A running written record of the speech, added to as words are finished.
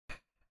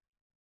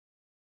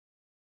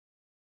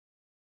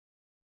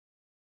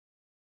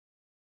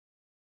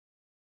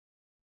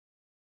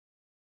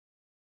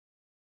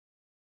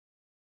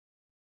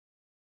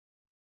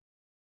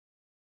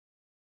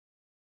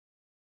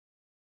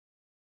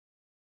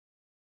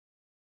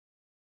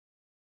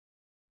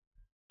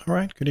All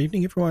right, good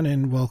evening, everyone,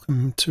 and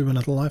welcome to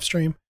another live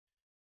stream.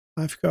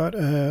 I've got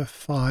a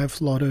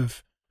 5 lot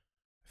of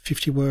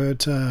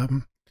 50-word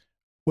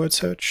word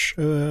search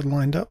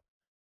lined up.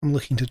 I'm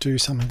looking to do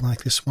something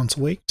like this once a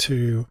week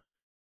to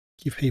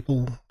give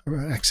people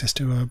access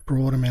to a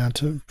broad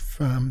amount of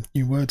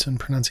new words and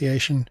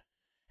pronunciation.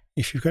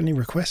 If you've got any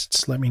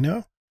requests, let me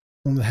know.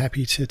 I'm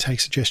happy to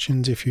take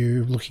suggestions if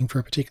you're looking for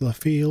a particular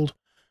field,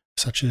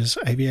 such as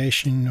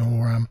aviation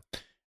or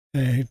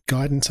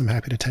guidance. I'm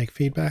happy to take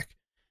feedback.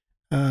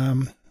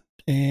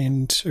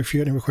 And if you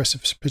have any requests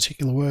of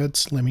particular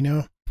words, let me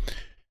know.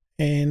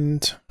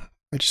 And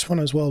I just want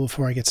to, as well,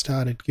 before I get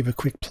started, give a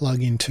quick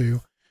plug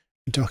into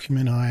a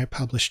document I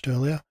published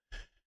earlier,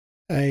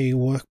 a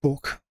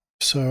workbook.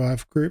 So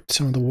I've grouped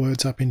some of the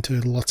words up into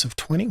lots of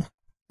 20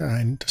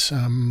 and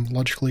some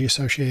logically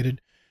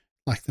associated,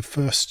 like the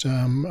first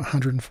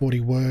 140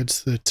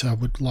 words that I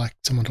would like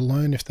someone to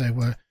learn if they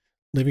were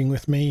living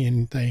with me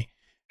and they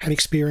had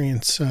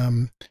experience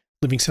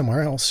living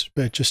somewhere else,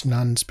 but just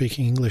none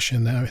speaking English,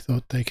 and I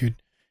thought they could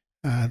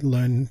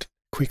learn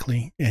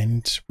quickly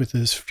and with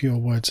as fewer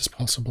words as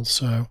possible.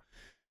 So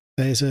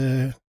there's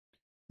a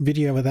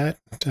video of that.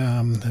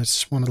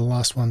 That's one of the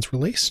last ones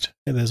released.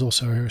 And there's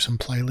also some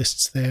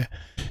playlists there,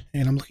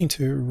 and I'm looking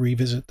to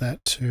revisit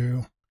that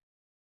too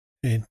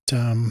and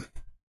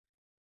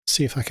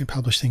see if I can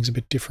publish things a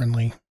bit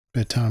differently,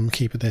 but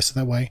keep it there so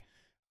that way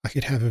I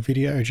could have a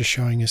video just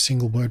showing a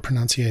single word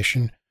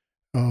pronunciation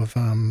of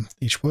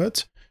each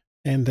word.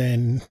 And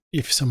then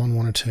if someone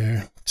wanted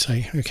to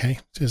say, okay,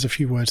 there's a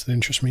few words that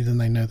interest me, then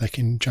they know they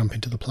can jump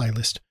into the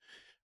playlist.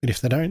 But if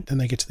they don't, then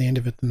they get to the end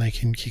of it, then they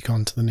can kick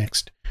on to the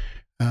next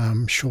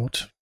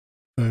short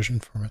version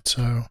from it.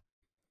 So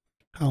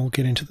I'll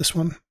get into this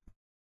one.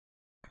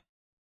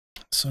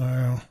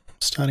 So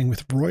starting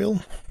with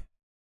royal.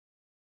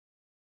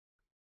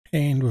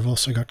 And we've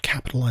also got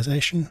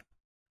capitalization.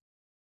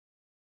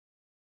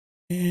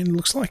 And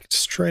looks like it's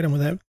straight on with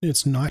that.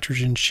 It's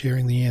nitrogen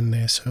sharing the end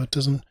there, so it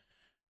doesn't.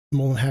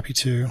 More than happy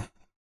to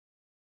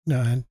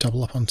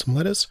double up on some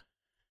letters.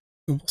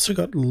 We've also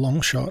got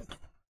long shot,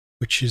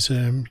 which is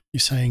you're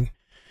saying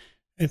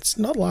it's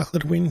not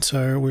likely to win.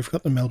 So we've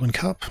got the Melbourne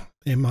Cup.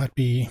 There might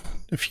be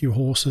a few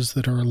horses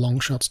that are long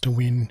shots to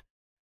win.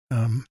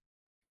 And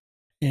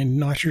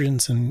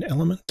nitrogen's an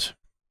element.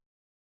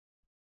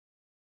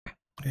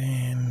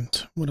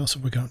 And what else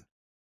have we got?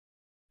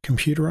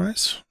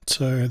 Computerize.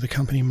 So the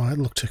company might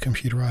look to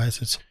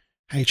computerize its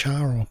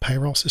HR or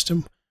payroll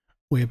system,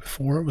 where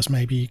before it was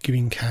maybe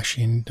giving cash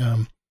in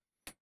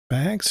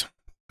bags,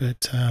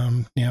 but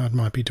now it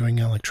might be doing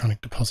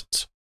electronic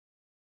deposits.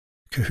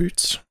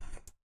 Cahoots,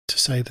 to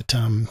say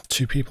that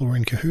two people were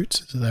in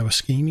cahoots, so they were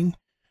scheming,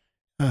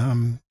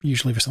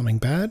 usually for something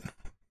bad.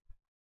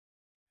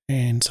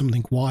 And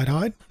something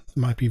wide-eyed,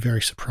 might be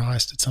very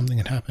surprised at something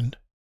that happened.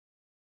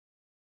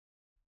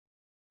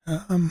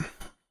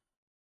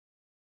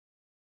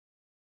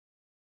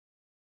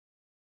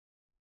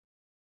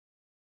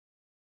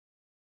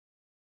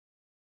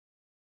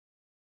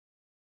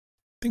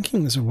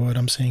 Thinking there's a word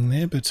I'm seeing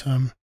there, but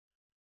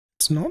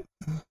it's not.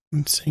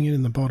 I'm seeing it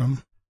in the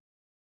bottom.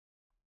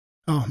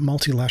 Oh,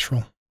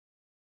 multilateral.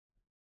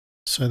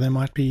 So there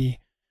might be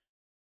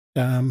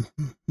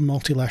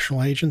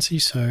multilateral agency,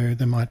 so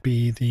there might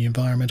be the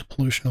Environmental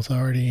Pollution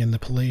Authority and the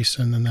police,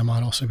 and then there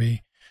might also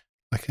be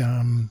like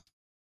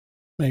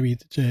maybe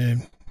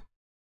the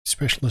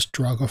specialist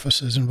drug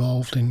officers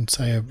involved in,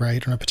 say, a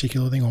raid on a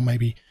particular thing, or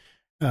maybe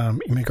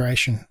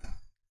immigration.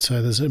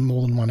 So there's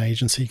more than one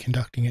agency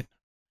conducting it.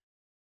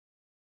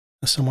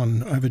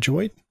 Someone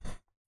overjoyed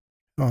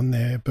on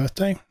their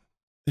birthday,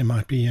 they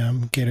might be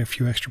get a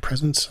few extra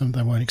presents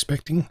they weren't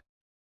expecting.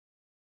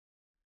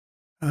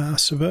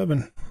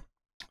 Suburban,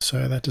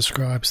 so that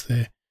describes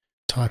the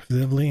type of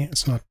living.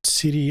 It's not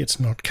city, it's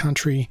not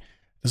country.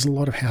 There's a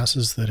lot of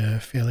houses that are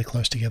fairly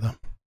close together.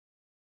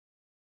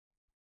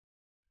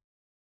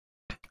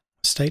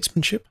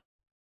 Statesmanship,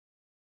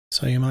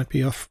 so you might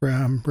be off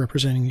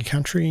representing your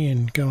country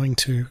and going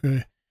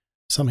to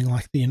something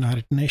like the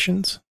United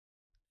Nations.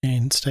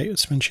 And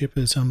statesmanship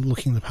is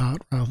looking the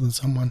part, rather than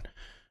someone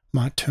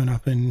might turn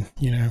up in,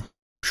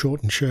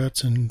 shortened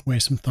shirts and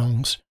wear some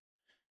thongs.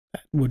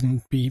 That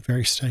wouldn't be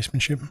very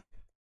statesmanship.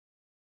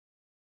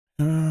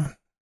 A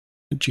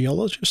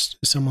geologist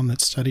is someone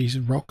that studies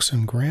rocks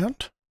and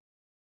ground.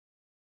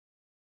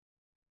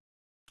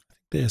 I think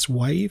there's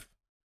wave.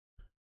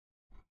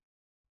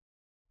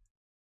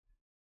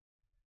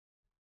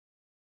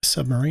 A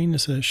submarine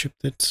is a ship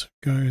that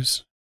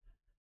goes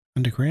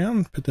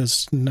underground, but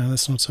that's not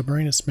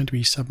submarine, it's meant to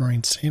be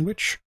submarine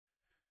sandwich.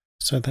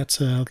 So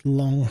that's a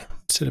long,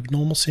 instead of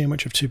normal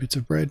sandwich of 2 bits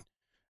of bread,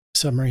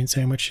 submarine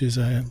sandwich is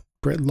a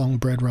long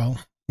bread roll,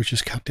 which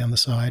is cut down the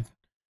side.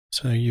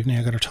 So you've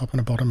now got a top and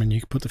a bottom, and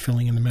you can put the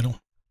filling in the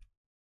middle.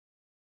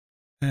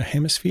 A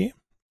hemisphere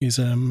is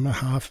a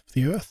half of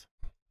the earth.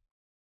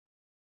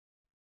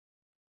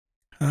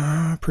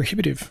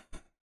 Prohibitive.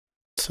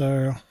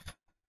 So,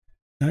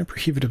 no,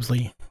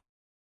 prohibitively.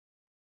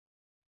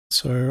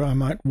 So I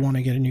might want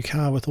to get a new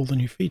car with all the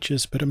new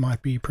features, but it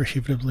might be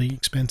prohibitively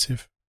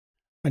expensive.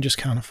 I just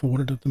can't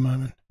afford it at the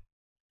moment.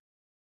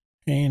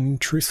 And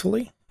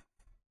truthfully,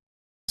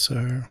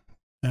 so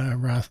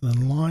rather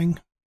than lying,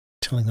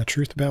 telling the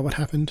truth about what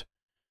happened.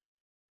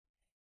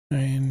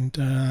 And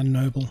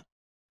noble.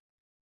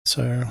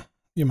 So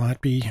you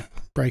might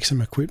break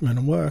some equipment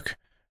and work,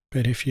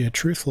 but if you're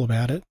truthful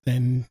about it,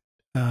 then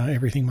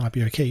everything might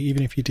be okay,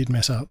 even if you did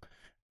mess up.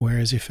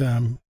 Whereas if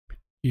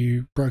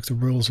you broke the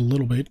rules a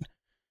little bit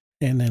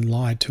and then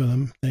lied to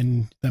them,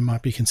 then that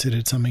might be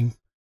considered something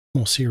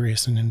more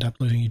serious and end up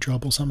losing your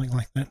job or something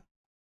like that.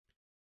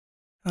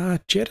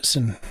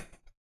 Jettison.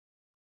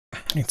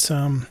 It's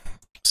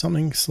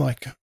something's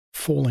like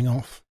falling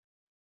off.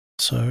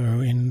 So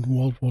in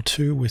World War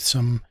II, with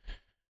some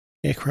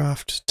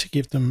aircraft, to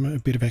give them a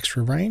bit of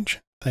extra range,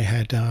 they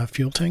had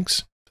fuel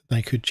tanks that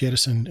they could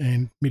jettison,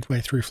 and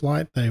midway through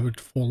flight, they would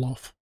fall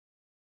off.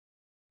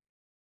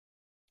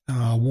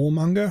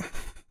 Warmonger.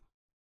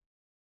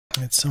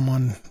 It's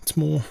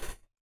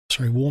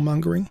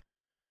warmongering.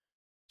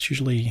 It's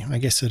usually, I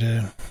guess, it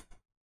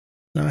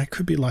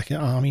could be like an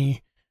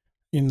army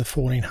in the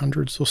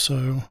 1400s or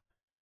so,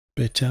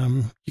 but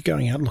you're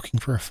going out looking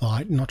for a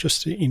fight, not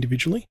just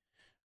individually,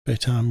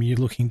 but you're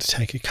looking to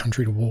take a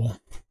country to war.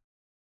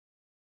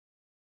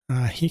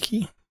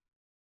 Hickey.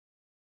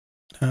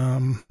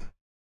 And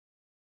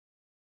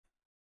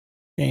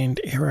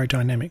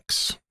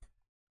aerodynamics.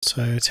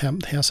 So it's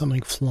how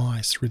something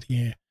flies through the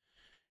air.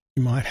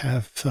 You might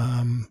have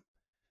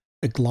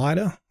a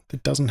glider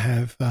that doesn't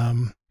have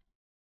an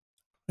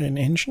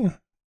engine,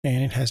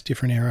 and it has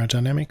different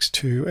aerodynamics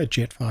to a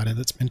jet fighter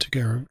that's meant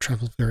to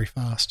travel very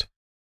fast.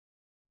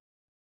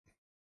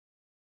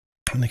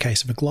 In the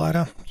case of a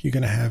glider, you're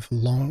going to have a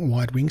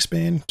wide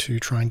wingspan to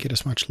try and get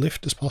as much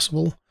lift as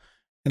possible,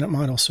 and it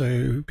might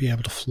also be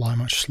able to fly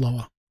much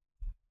slower.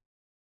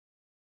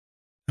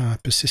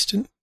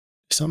 Persistent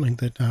is something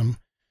that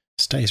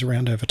stays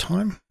around over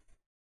time.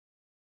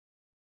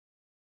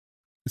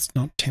 It's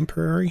not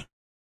temporary.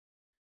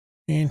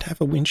 And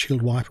have a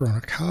windshield wiper on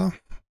a car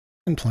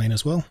and plane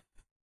as well.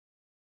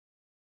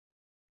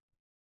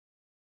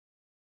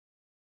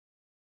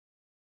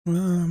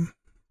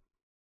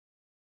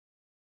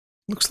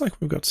 Looks like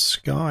we've got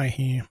sky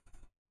here,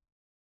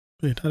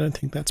 but I don't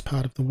think that's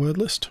part of the word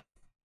list.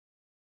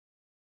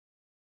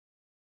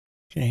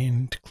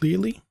 And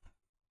clearly,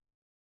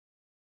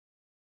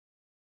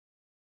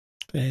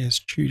 there's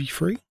duty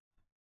free.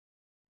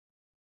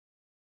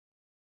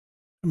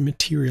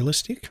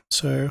 Materialistic.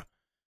 So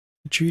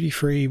duty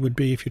free would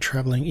be if you're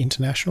traveling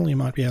international, you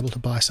might be able to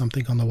buy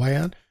something on the way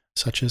out,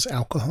 such as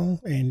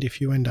alcohol. And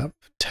if you end up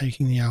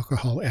taking the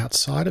alcohol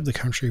outside of the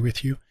country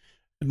with you,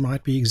 it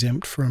might be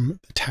exempt from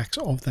the tax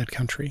of that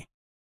country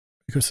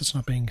because it's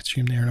not being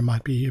consumed there, and it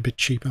might be a bit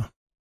cheaper.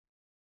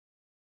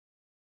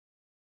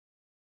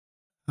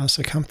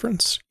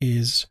 Circumference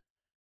is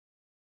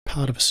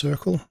part of a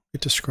circle. It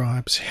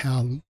describes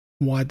how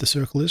wide the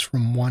circle is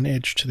from one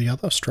edge to the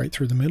other, straight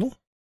through the middle.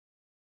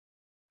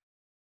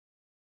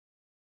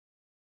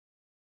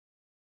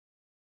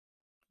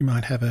 You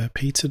might have a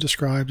pizza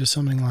described as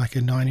something like a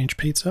 9-inch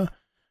pizza,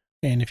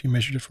 and if you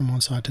measured it from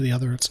one side to the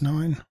other, it's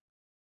 9.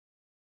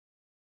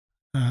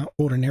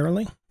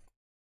 Ordinarily.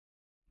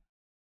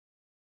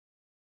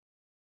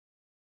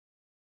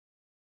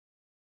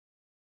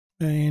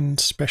 And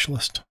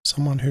specialist,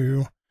 someone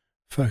who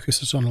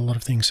focuses on a lot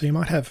of things. So you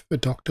might have a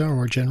doctor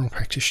or a general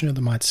practitioner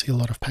that might see a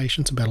lot of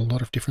patients about a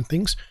lot of different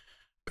things,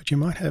 but you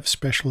might have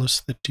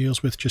specialists that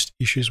deals with just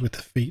issues with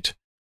the feet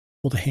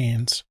or the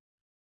hands,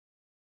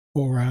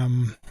 or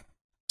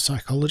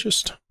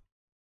psychologist.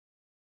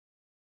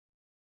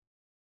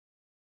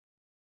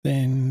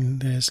 Then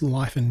there's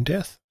life and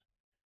death.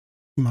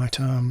 You might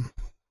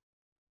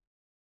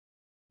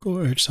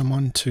urge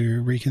someone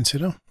to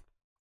reconsider,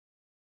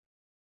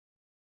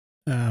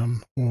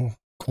 or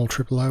call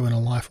 000 in a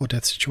life or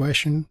death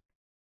situation,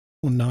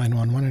 or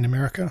 911 in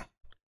America.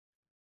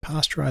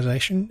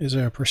 Pasteurization is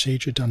a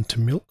procedure done to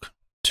milk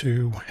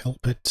to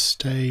help it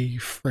stay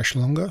fresh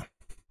longer.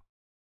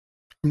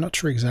 I'm not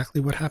sure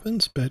exactly what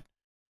happens, but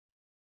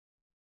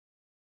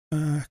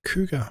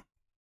cougar,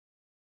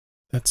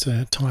 that's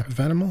a type of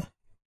animal.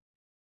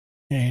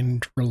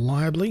 And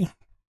reliably,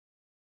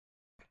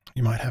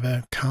 you might have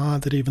a car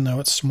that, even though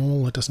it's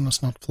small, it's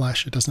not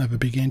flash, it doesn't have a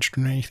big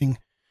engine or anything,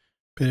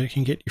 but it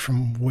can get you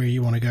from where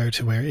you want to go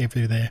to wherever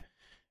you're there.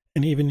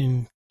 And even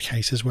in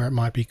cases where it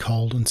might be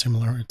cold and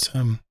similar, it's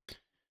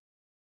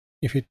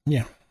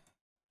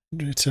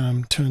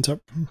turns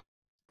up,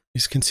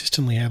 is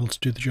consistently able to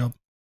do the job.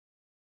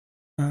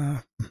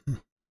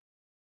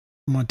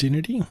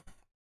 Modernity.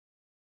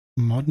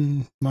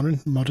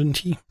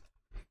 Modernity.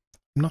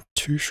 I'm not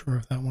too sure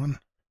of that one.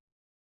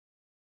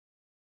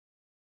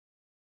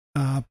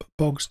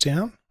 Bogs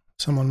down.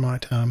 Someone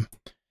might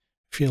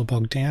feel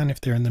bogged down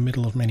if they're in the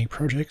middle of many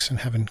projects and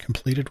haven't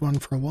completed one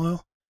for a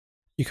while.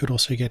 You could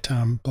also get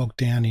bogged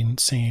down in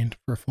sand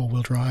for a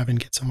 4-wheel drive and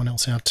get someone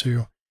else out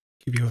to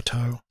give you a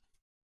tow.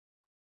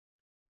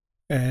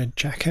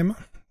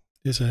 Jackhammer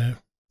is a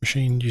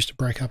machine used to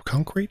break up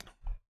concrete.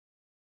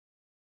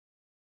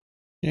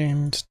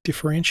 And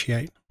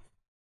differentiate.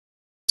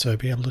 So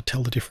be able to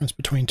tell the difference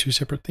between two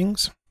separate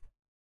things.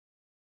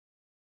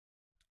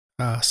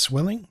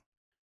 Swelling.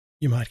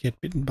 You might get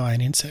bitten by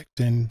an insect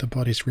and the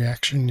body's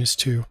reaction is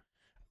to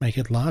make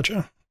it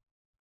larger.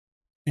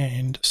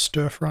 And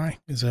stir fry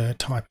is a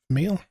type of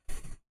meal.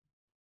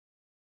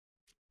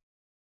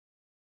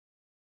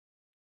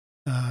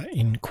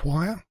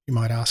 Inquire. You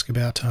might ask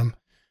about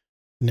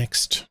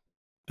next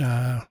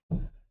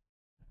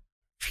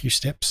few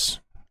steps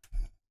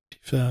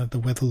if the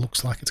weather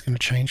looks like it's going to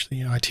change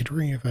the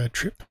itinerary of a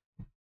trip.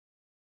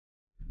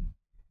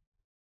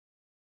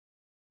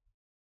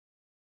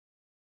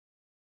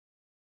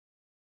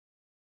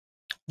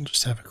 I'll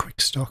just have a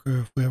quick stock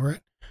of where we're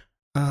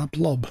at.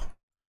 Blob.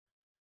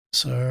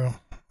 So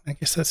I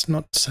guess that's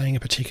not saying a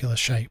particular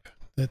shape.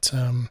 That's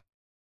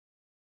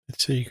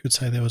so you could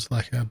say there was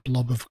like a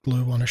blob of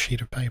glue on a sheet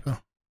of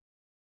paper.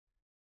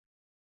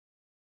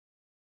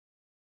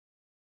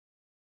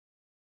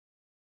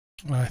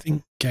 I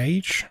think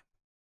gauge.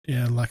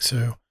 Yeah, like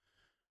so.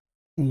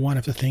 One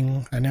of the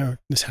things I know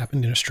this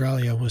happened in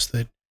Australia was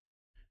that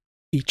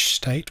each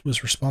state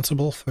was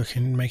responsible for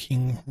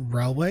making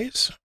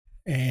railways,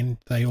 and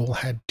they all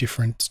had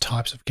different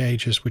types of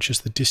gauges, which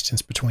is the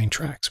distance between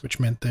tracks, which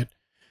meant that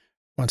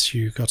once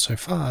you got so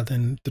far,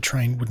 then the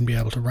train wouldn't be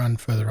able to run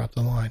further up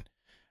the line.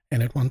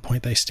 And at one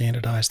point, they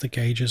standardized the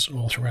gauges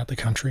all throughout the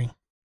country.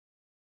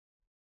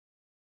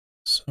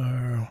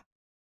 So,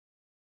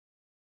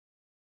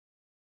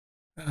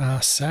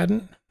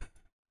 sadden.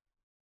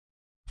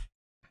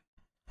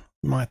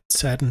 Might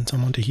sadden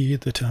someone to hear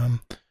that a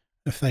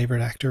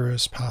favourite actor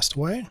has passed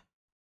away.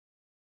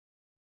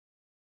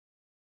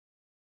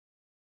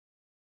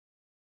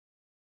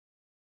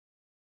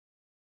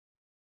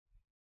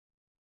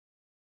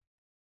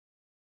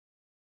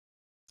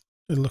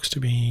 It looks to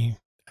be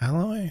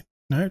ally?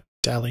 No,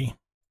 dally.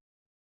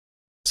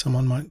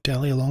 Someone might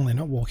dally along, they're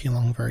not walking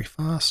along very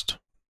fast.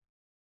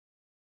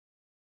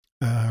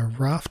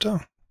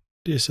 Rafter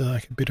is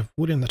like a bit of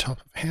wood in the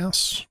top of a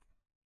house.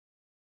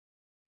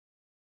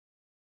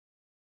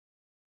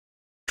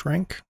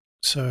 Drank,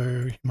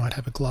 so you might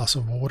have a glass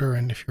of water,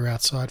 and if you're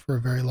outside for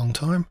a very long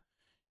time,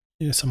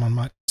 someone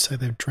might say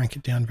they've drank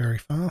it down very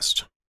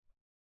fast.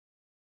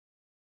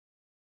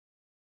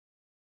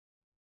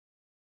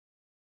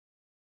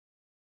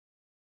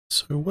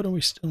 So what are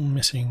we still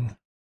missing?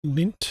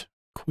 Lint,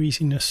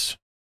 queasiness,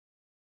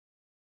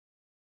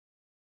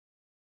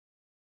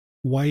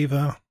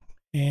 waver,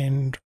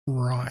 and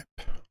ripe.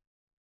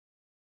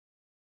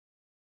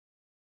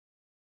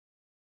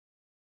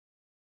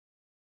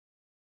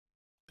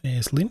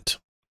 There's lint.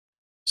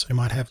 So you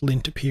might have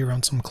lint appear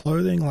on some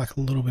clothing, like a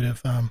little bit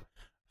of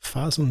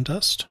fuzz and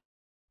dust.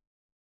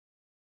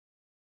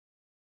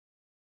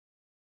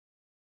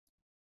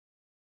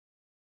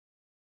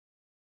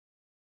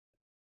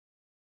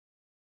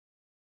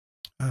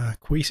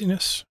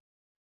 Queasiness.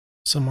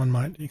 Someone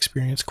might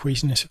experience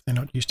queasiness if they're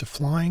not used to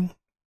flying.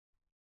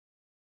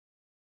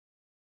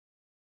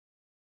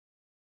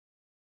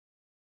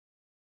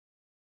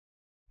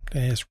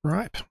 There's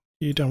ripe.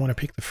 You don't want to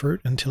pick the fruit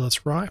until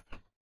it's ripe. I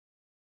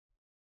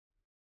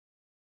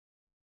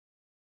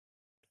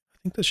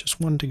think there's just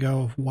one to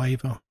go of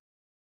waver.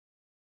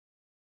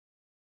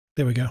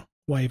 There we go,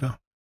 waver.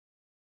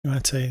 You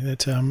might say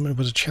that it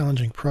was a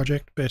challenging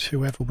project, but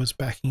whoever was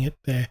backing it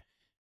there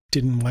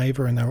didn't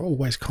waver, and they were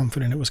always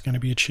confident it was going to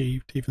be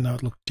achieved, even though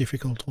it looked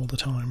difficult all the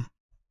time.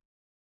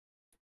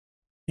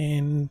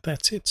 And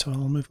that's it, so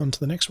I'll move on to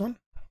the next one.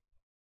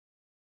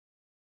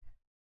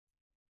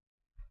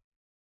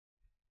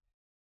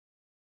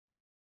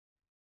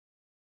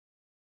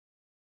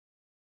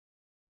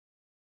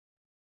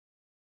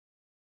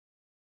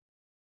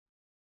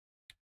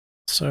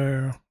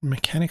 So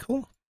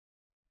mechanical.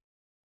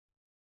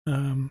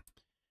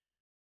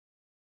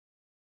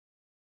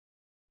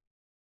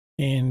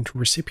 And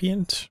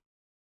recipient.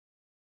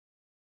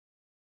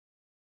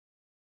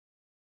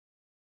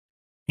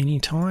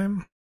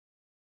 Anytime.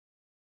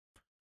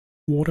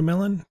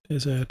 Watermelon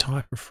is a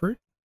type of fruit.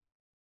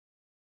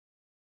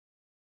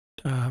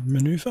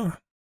 Maneuver.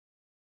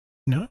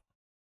 No.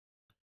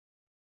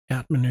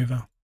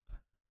 Outmaneuver.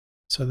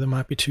 So there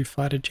might be two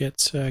fighter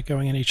jets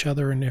going at each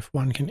other, and if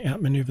one can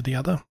outmaneuver the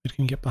other, it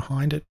can get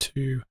behind it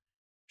to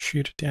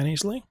shoot it down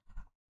easily.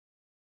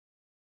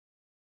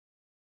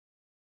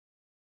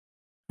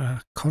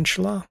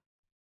 Consular.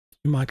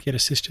 You might get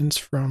assistance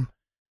from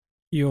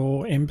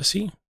your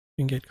embassy. You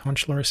can get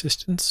consular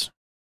assistance.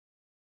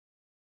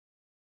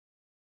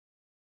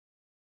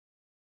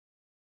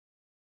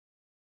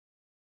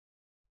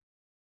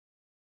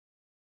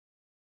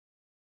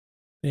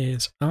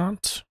 There's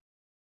aunt.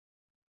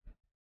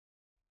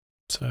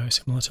 So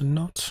similar to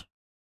not.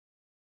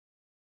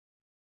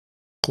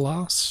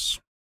 Glass.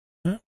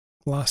 No,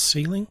 glass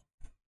ceiling.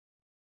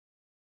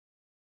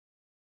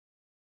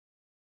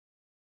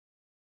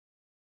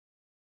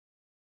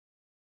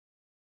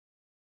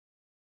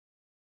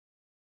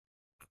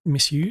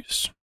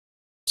 Misuse.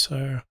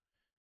 So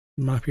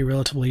It might be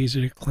relatively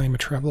easy to claim a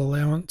travel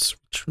allowance,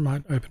 which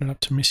might open it up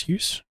to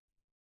misuse.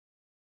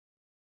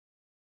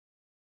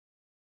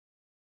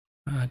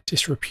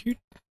 Disrepute.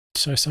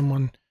 So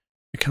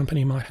a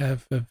company might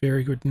have a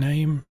very good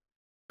name,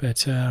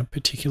 but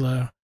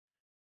particular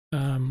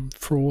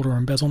fraud or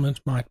embezzlement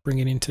might bring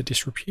it into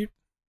disrepute.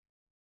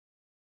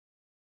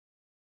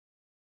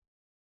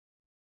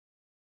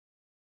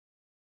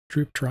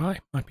 Droop dry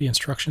might be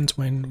instructions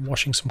when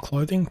washing some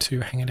clothing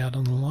to hang it out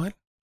on the line,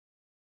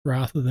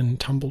 rather than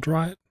tumble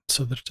dry it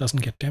so that it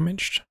doesn't get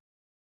damaged.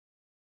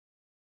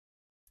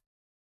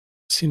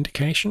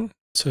 Syndication.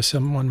 So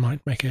someone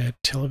might make a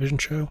television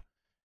show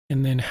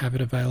and then have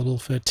it available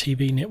for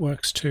TV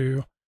networks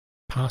to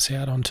pass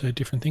out onto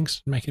different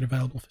things and make it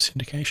available for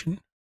syndication.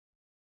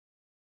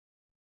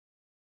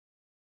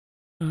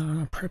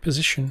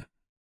 Preposition.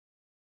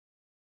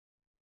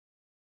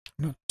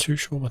 I'm not too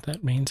sure what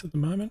that means at the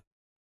moment.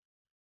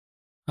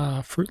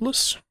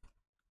 Fruitless.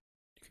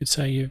 You could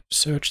say you've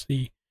searched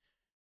the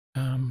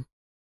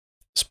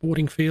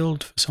sporting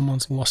field for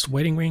someone's lost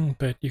wedding ring,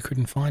 but you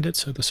couldn't find it,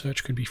 so the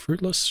search could be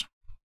fruitless.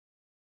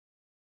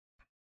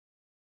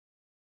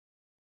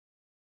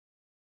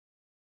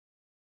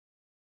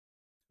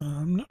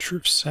 I'm not sure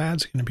if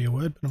sad's going to be a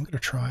word, but I'm going to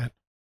try it.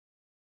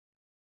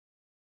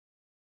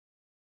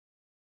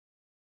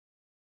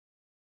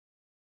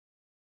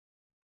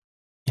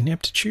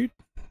 Ineptitude.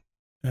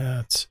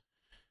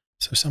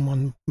 So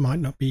someone might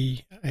not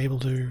be able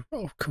to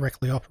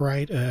correctly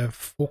operate a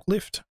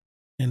forklift,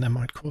 and that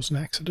might cause an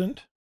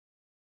accident.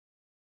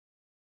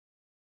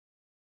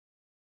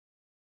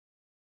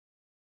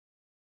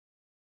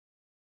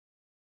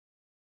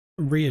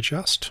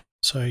 Readjust.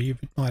 So you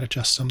might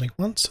adjust something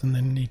once and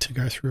then need to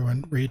go through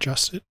and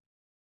readjust it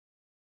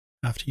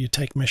after you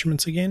take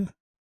measurements again.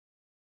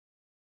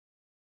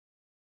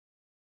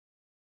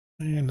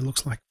 And it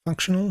looks like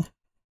functional.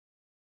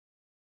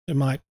 It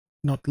might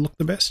not look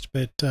the best,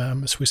 but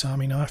a Swiss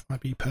Army knife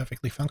might be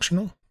perfectly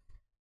functional.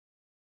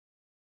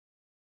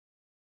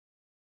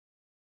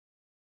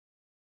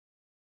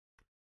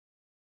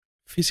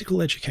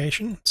 Physical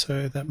education,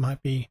 so that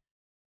might be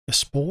a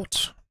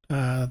sport,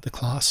 the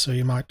class. So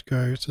you might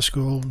go to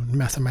school,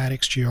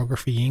 mathematics,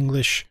 geography,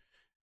 English,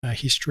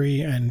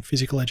 history, and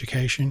physical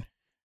education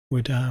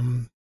would,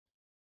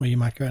 where you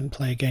might go out and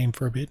play a game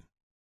for a bit.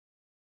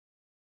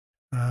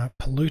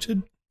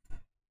 Polluted.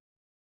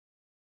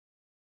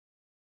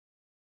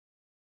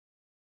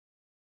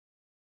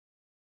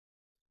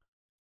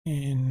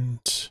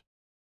 And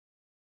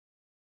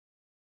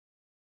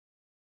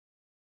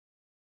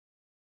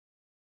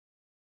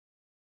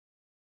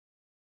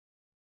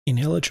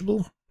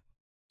ineligible.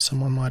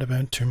 Someone might have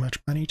earned too much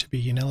money to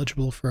be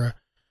ineligible for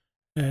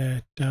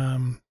a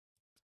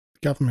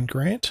government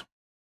grant.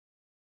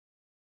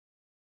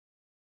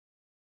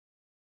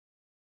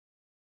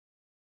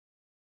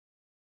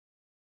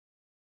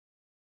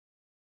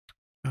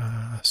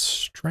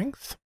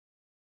 Strength.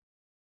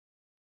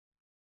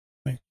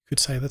 I could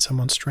say that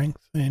someone's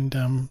strength and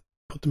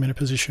put them in a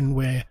position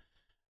where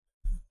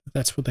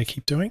that's what they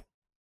keep doing.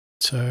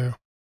 So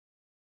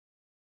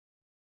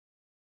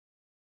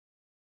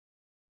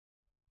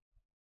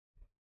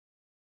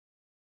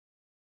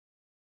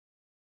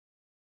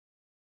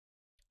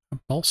a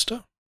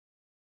bolster.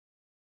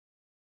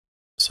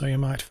 So you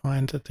might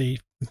find that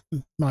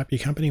might be a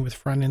company with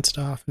front end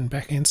staff and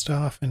back end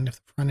staff, and if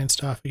the front end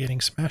staff are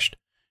getting smashed,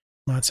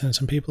 you might send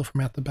some people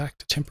from out the back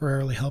to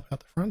temporarily help out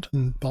the front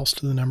and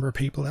bolster the number of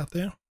people out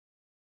there.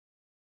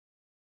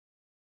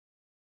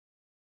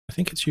 I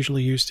think it's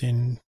usually used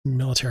in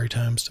military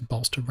terms to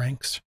bolster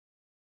ranks.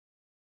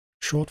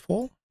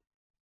 Shortfall.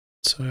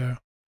 So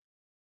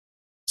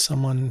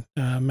someone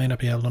may not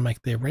be able to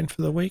make their rent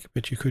for the week,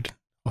 but you could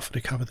offer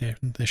to cover their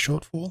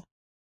shortfall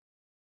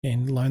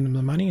and loan them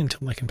the money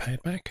until they can pay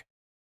it back,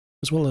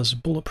 as well as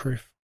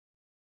bulletproof.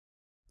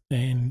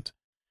 And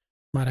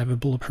might have a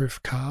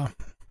bulletproof car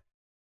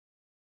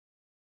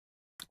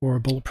or a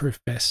bulletproof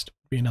vest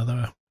would be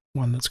another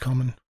one that's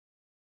common.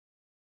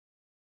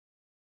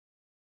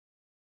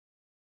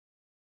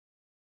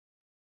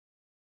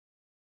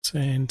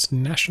 And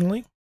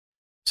nationally,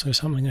 so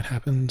something that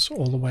happens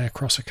all the way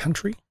across a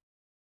country.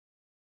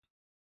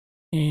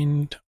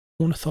 And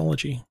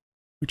ornithology,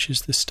 which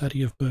is the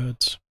study of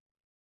birds.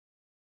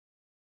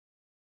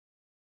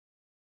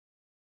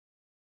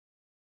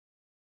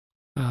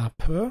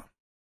 Purr,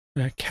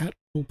 a cat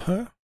will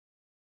purr.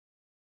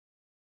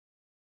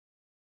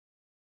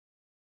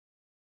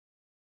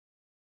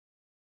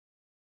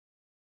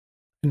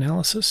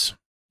 Analysis,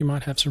 you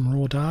might have some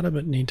raw data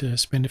but need to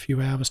spend a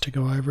few hours to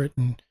go over it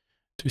and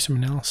do some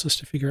analysis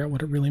to figure out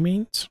what it really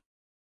means.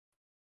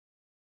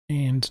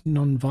 And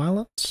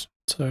non-violence,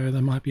 so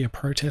there might be a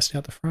protest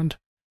out the front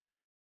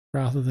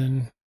rather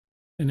than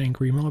an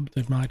angry mob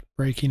that might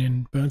break in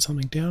and burn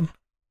something down.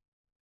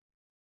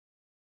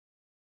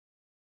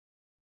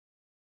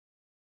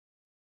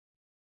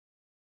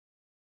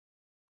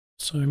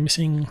 So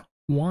missing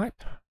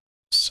wipe,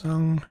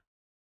 sung,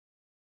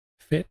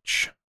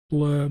 fetch,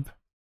 blurb,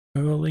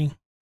 early,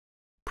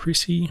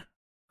 prissy,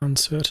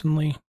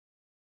 uncertainly,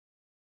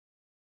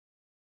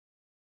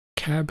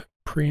 cab,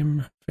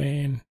 prim,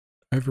 van,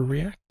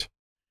 overreact,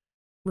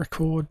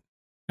 record,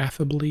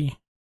 affably,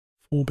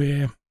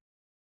 forbear,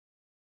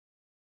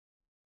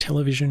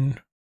 television,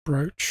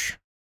 broach,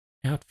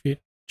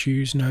 outfit,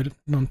 Jews,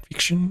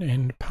 non-fiction,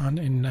 and pun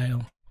and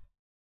nail.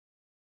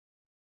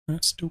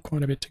 That's still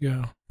quite a bit to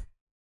go.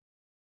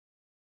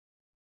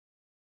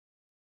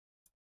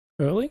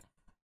 Early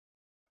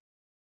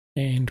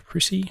and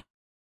prissy.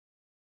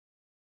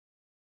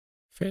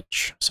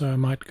 Fetch, so I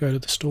might go to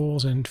the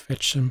stores and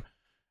fetch some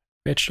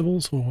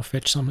vegetables or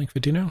fetch something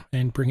for dinner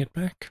and bring it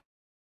back.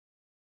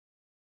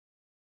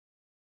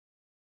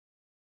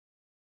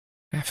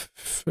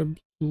 Affably.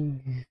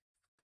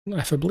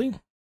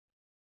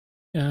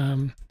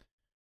 I'm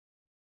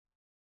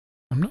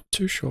not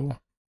too sure.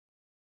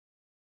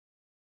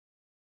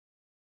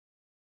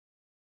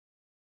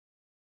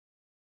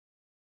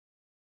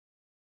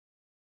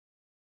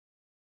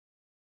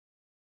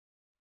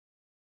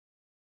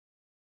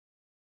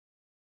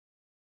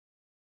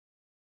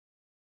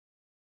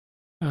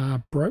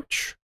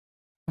 Broach.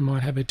 I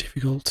might have a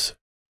difficult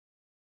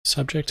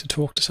subject to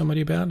talk to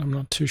somebody about. I'm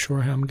not too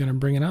sure how I'm going to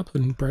bring it up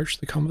and broach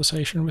the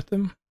conversation with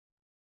them.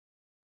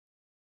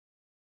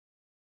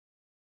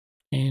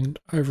 And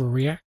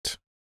overreact.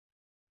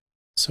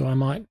 So I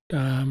might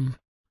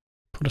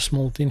put a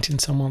small dent in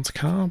someone's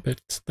car,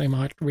 but they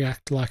might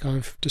react like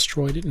I've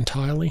destroyed it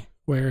entirely,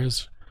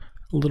 whereas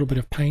a little bit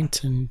of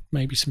paint and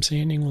maybe some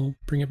sanding will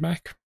bring it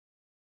back.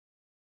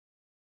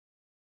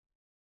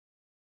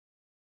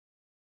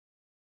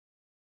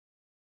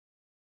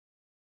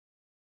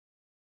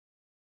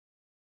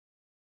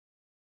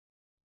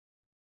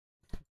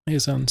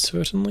 There's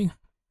uncertainly.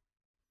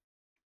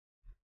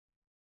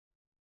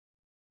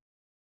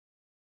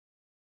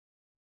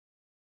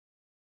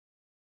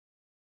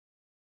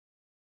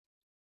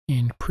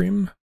 And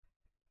prim.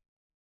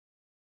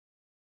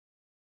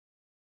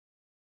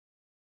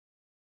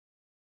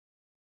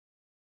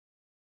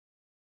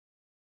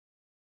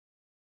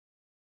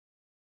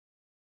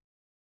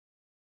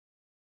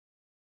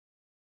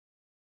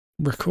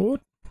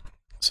 Record.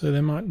 So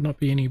there might not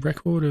be any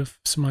record of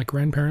my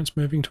grandparents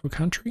moving to a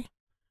country.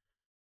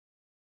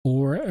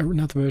 Or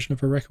another version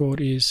of a record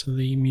is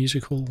the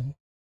musical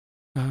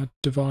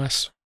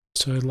device.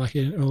 So like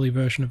an early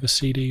version of a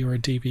CD or a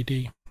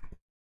DVD.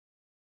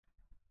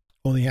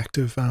 Or the act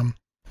of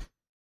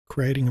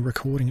creating a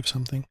recording of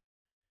something.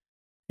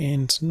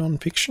 And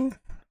non-fiction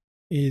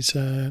is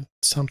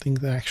something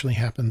that actually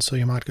happens. So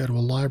you might go to a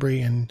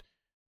library, and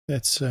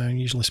that's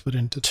usually split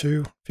into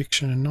two,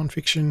 fiction and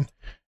non-fiction.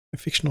 A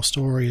fictional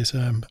story is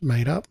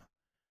made up,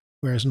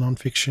 whereas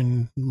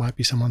non-fiction might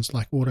be someone's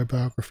like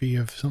autobiography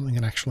of something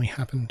that actually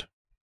happened.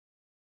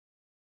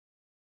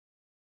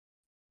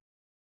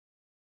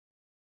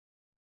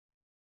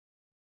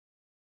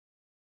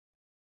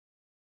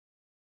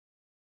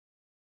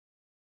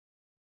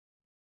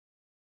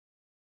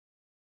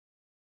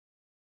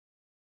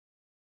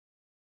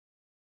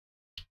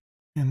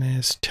 And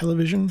there's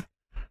television,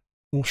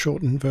 or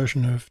shortened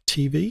version of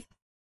TV.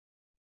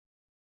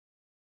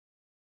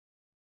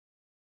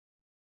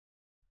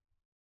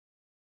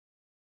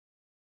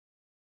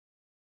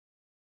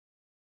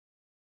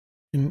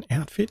 An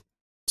outfit,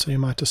 so you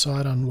might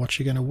decide on what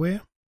you're going to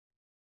wear.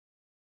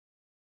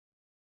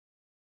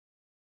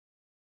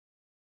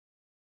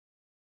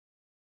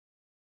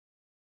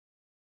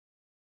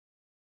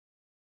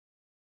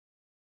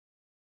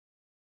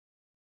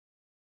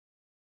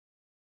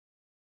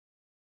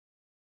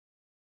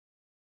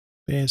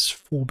 There's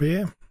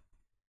forbear.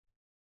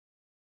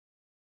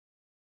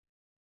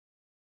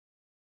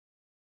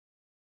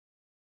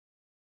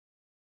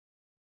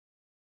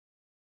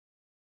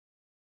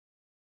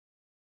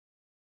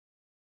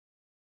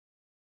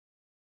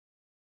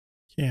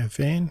 Yeah,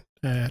 van,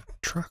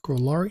 truck or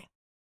lorry.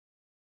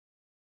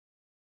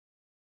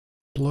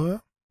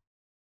 Blur.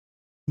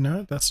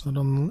 No, that's not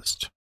on the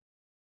list.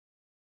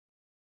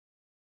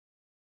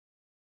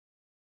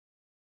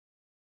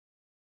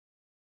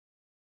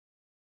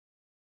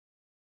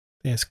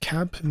 There's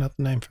cab, another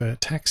name for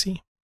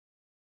taxi.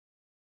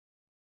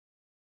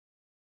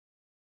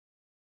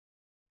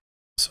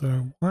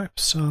 So wipe,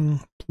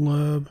 sung,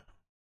 blurb,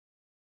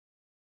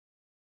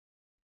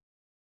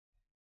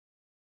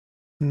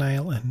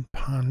 nail, and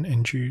pun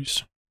and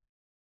Jews.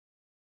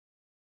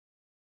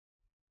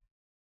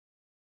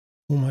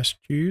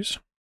 Almost Jews.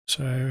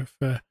 So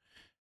if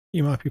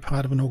you might be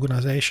part of an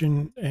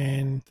organization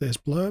and there's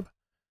blurb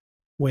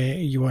where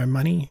you owe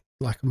money,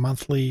 like a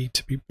monthly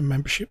to be a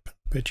membership,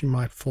 but you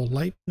might fall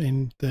late,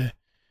 and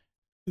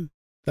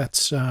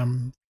that's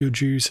your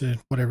dues are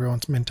what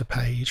everyone's meant to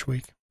pay each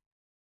week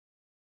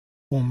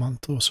or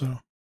month or so.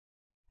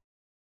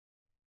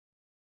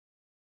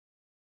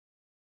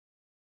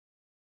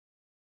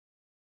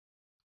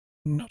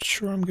 I'm not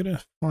sure I'm going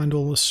to find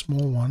all the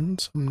small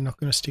ones. I'm not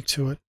going to stick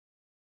to it.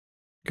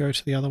 Go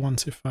to the other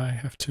ones if I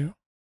have to.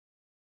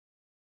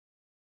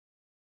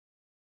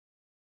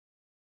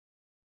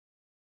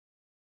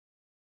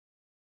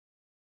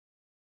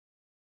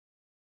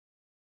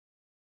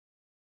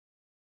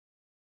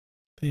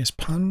 There's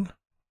pun.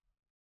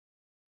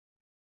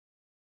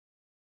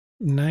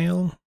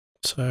 nail.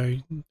 So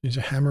there's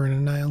a hammer and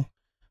a nail.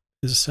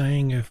 There's a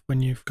saying of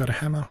when you've got a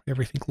hammer,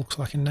 everything looks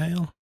like a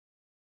nail.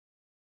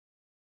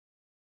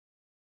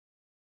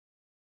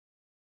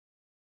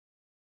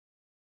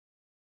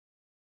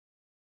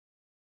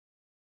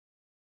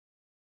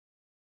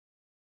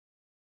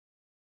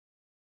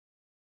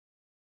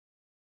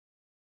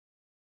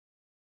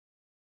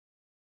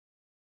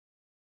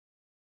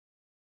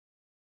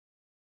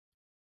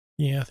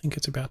 Yeah, I think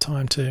it's about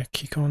time to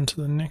kick on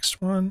to the next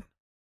one.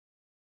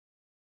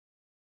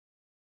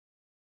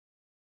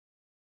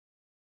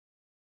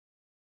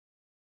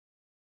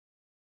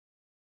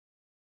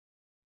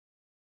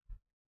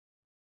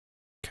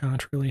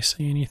 Can't really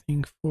see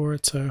anything for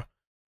it, so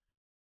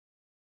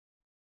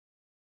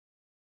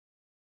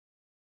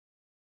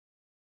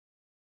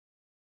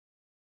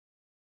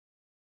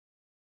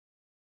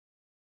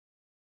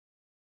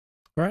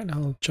alright,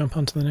 I'll jump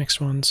on to the next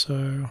one.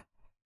 So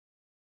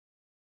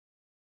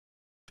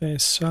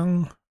there's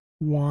sung,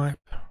 wipe,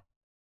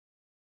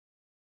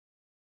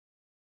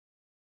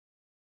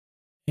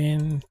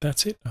 and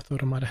that's it. I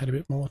thought I might have had a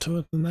bit more to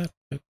it than that,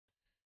 but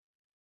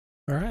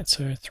alright,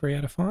 so 3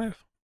 out of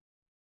 5.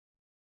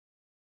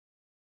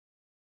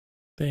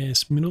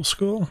 There's middle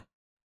school.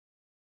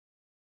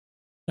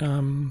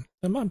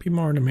 That might be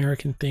more an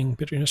American thing,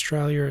 but in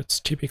Australia it's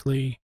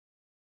typically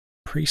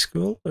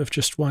preschool of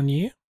just 1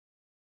 year,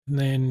 and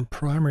then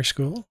primary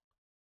school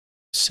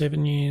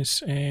 7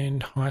 years,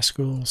 and high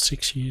school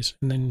 6 years,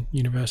 and then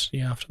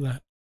university after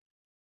that.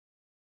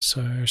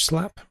 So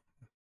slap.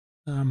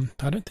 I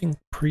don't think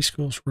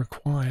preschool's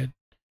required.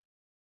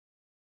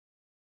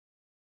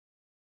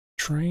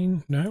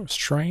 Train, no, it's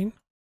strain.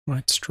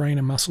 Might strain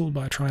a muscle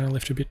by trying to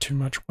lift a bit too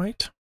much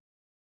weight.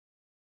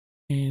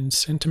 And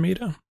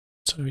centimetre,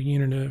 so a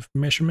unit of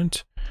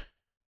measurement,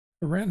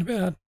 around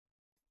about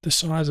the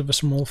size of a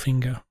small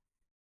finger.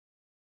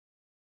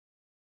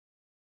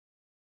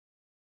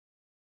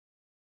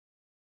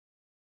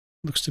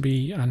 Looks to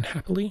be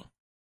unhappily.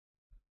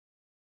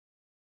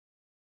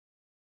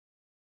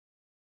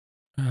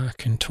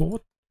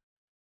 Contort.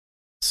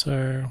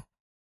 So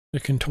a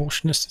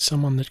contortionist is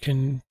someone that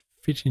can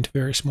fit into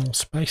very small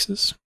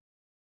spaces.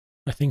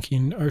 I think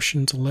in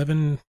Ocean's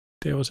 11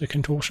 there was a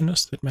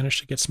contortionist that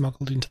managed to get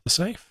smuggled into the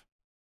safe.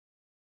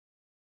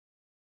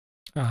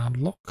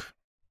 Lock.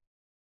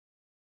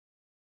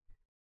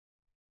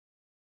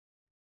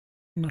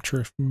 I'm not sure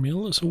if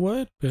mill is a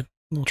word, but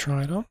we'll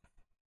try it on.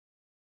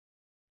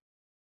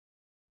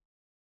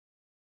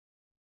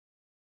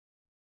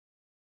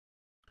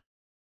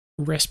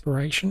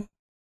 Respiration,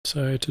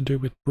 so to do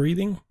with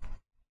breathing.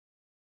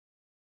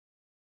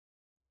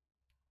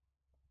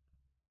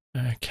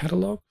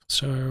 Catalog,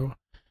 so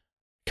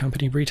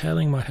company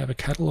retailing might have a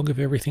catalog of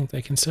everything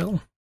they can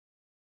sell.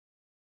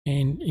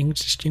 And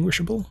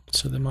indistinguishable,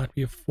 so there might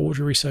be a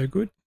forgery so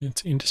good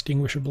it's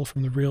indistinguishable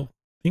from the real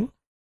thing.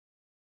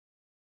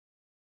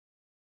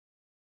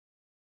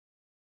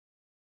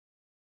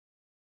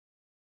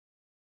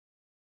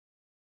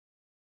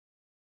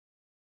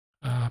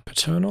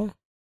 Paternal.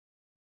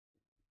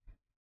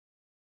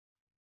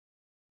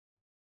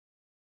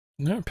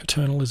 No,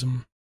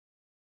 paternalism.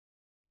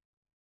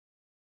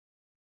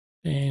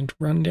 And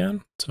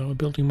rundown, so a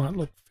building might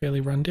look fairly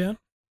rundown.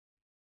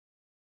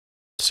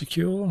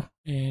 Secure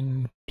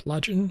and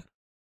bludgeon.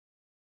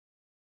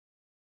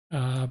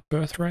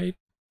 Birth rate.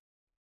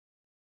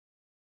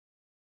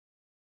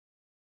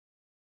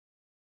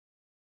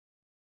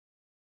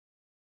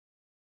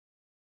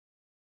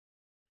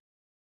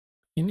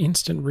 In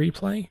instant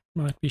replay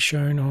might be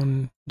shown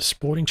on the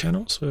sporting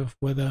channels of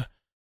whether,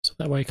 so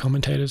that way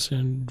commentators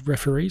and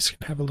referees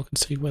can have a look and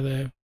see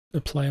whether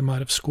the player might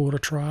have scored a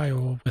try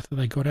or whether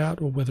they got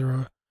out or whether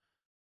a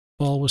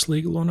ball was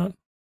legal or not.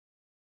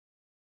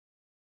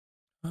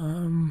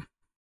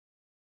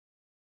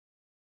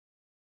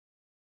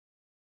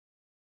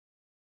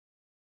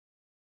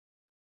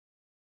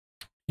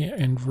 Yeah,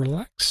 and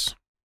relax.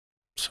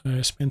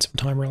 So spend some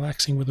time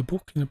relaxing with a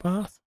book in a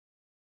bath.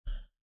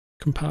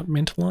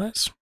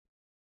 Compartmentalize.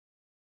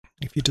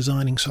 If you're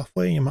designing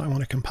software, you might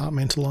want to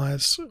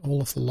compartmentalize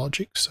all of the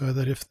logic so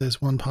that if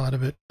there's one part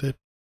of it that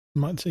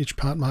each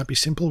part might be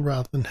simple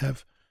rather than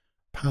have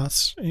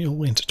parts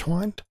all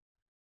intertwined.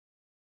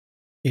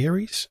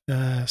 Aries,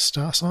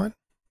 star sign.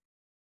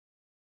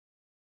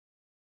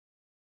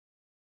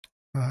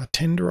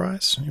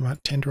 Tenderize. You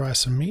might tenderize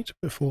some meat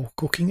before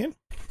cooking it.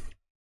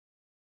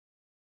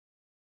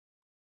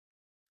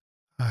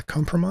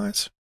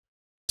 Compromise.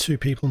 Two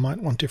people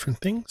might want different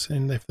things,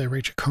 and if they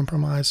reach a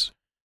compromise,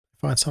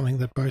 find something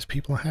that both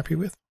people are happy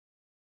with.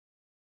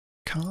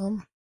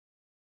 Calm.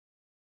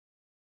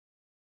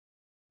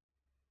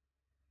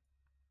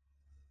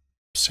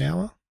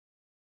 Sour.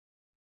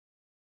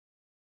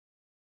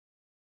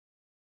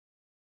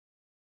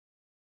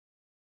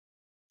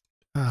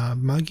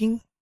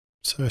 Mugging.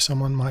 So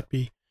someone might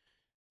be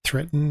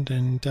threatened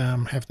and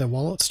have their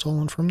wallet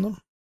stolen from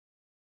them.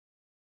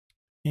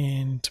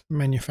 And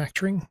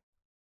manufacturing.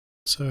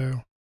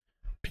 So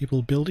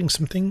people building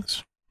some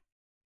things.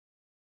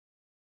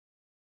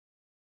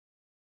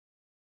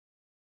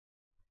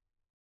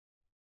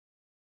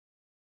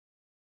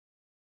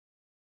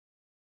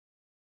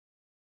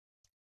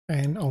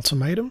 an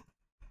ultimatum,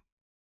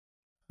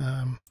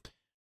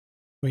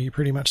 where you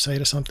pretty much say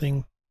to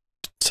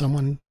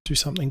someone, do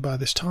something by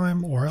this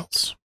time or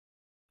else,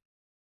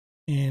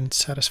 and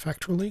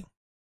satisfactorily.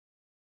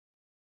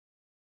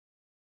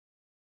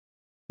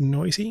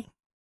 Noisy,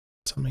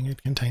 something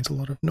that contains a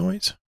lot of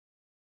noise.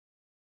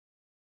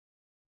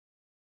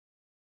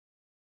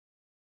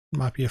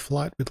 Might be a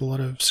flight with a lot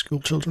of school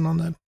children on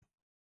that.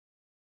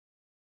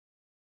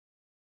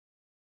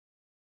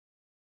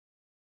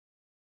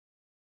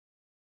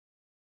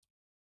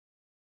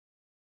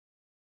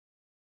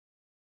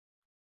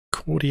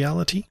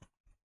 Cordiality,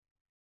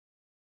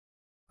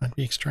 might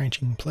be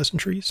exchanging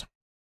pleasantries.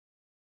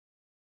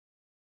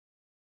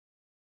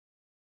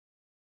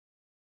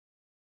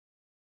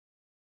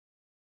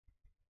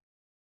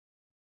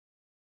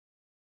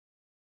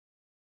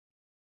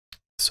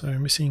 So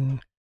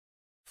missing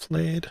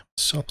flared,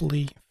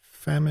 sloppily,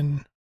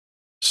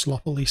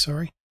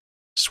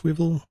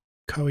 swivel,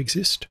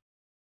 coexist,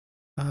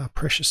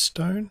 precious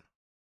stone,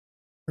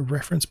 a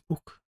reference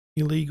book,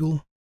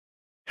 illegal,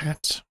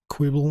 hat,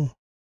 quibble,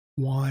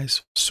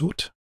 wise,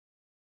 soot,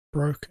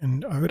 broke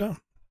and odor,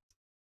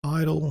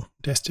 idol,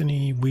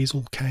 destiny,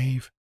 weasel,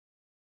 cave,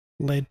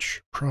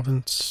 ledge,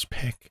 province,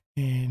 peck,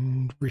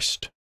 and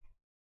wrist.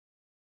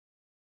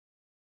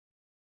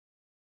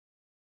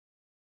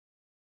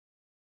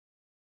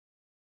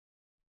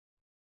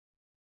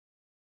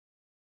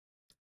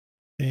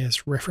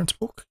 There's reference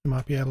book. You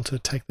might be able to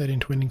take that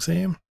into an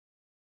exam.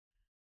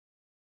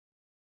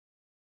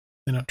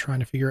 They're not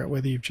trying to figure out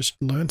whether you've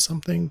just learned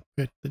something,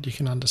 but that you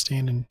can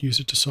understand and use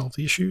it to solve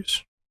the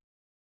issues.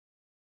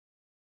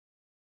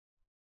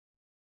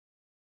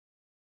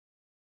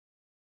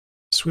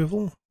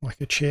 Swivel, like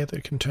a chair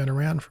that can turn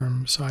around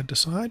from side to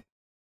side.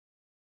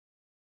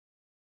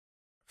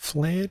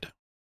 Flared,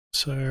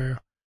 so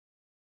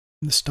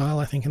the style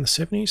I think in the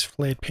 70s,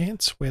 flared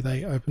pants, where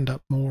they opened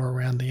up more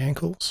around the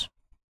ankles.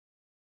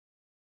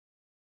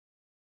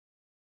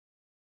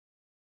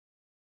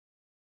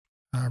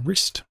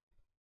 Wrist,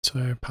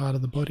 so part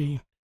of the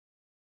body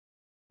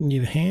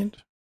near the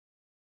hand.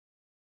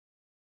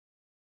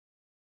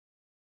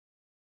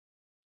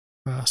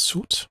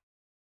 Soot,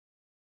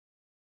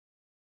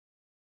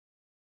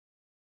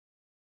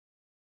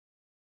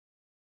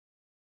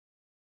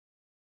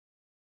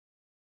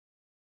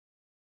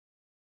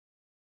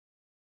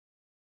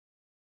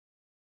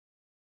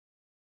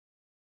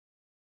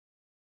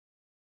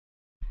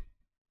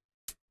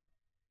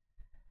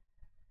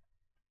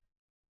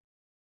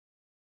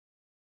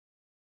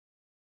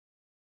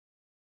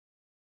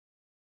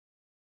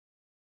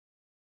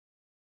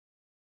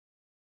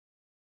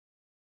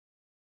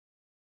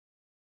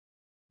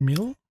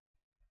 mill,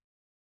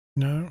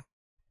 no.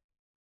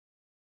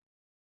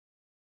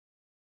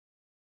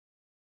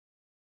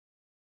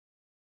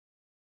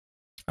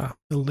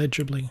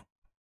 Illegibly.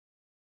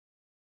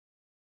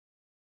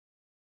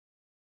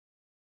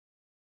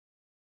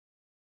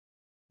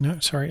 No,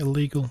 sorry,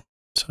 illegal.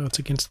 So it's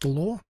against the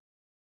law.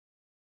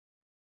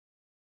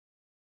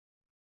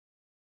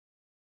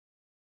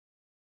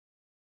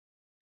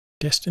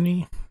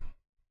 Destiny.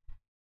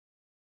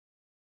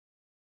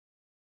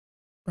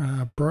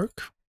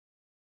 Broke.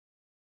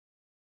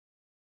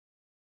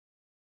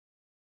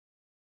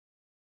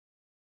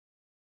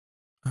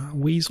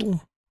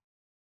 Weasel.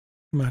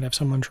 You might have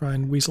someone try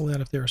and weasel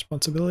out of their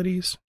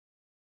responsibilities.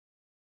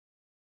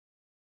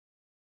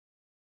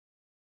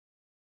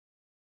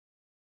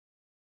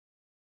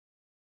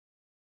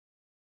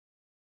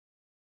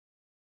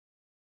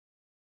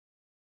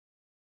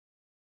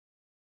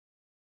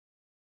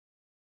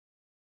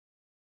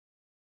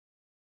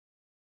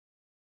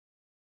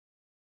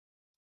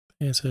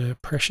 There's a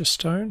precious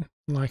stone,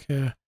 like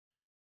a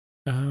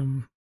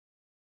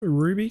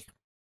ruby,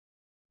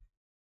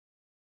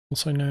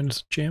 also known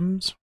as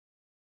gems.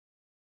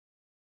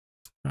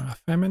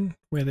 Famine,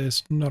 where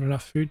there's not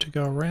enough food to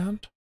go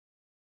around.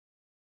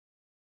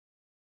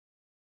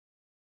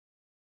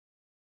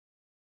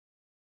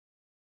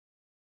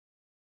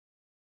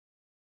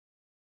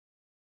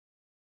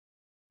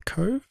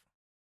 Cove.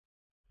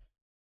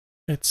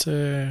 It's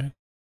a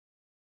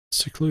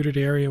secluded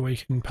area where you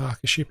can park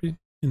a ship in.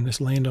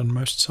 There's land on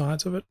most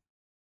sides of it.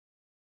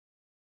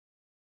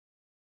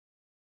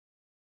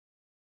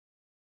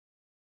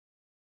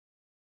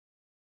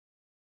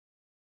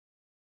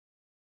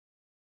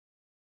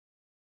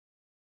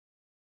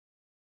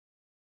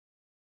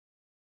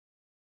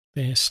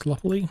 There's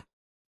sloppily.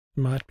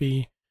 Might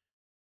be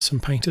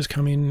some painters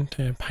come in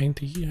to paint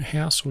the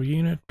house or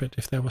unit, but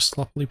if they were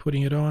sloppily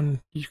putting it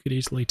on, you could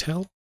easily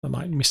tell. They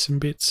might miss some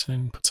bits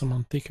and put some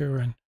on thicker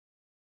and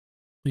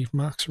leave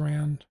marks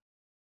around.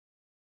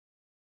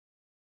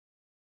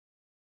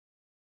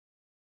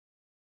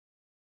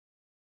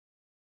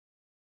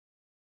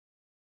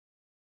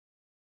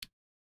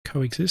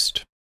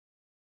 Coexist.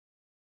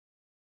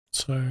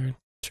 So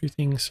two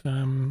things,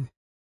 living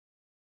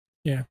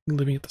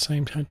at the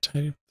same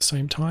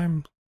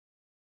time.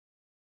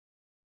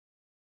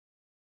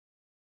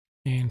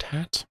 And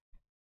hat.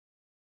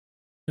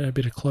 A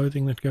bit of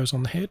clothing that goes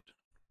on the head.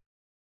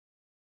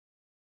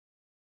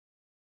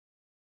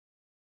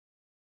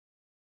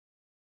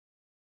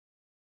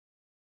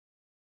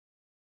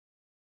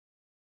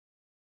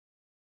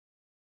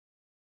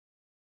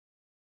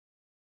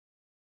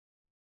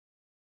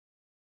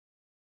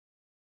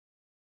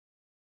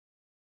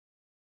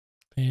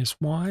 There's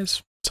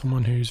wise,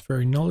 someone who's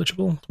very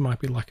knowledgeable. It might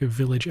be like a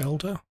village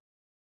elder.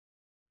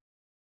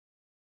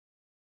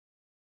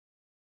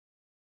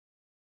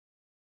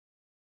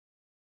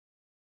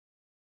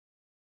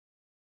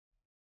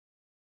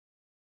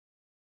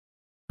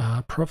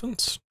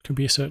 Province could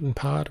be a certain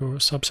part or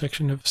a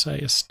subsection of, say,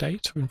 a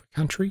state or a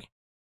country.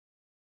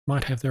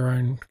 Might have their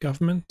own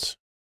government.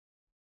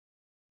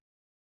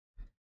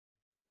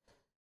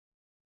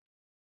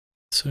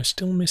 So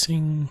still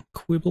missing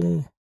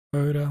quibble,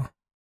 odor,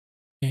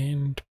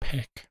 and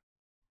peck.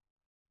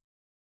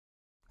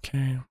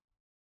 Okay.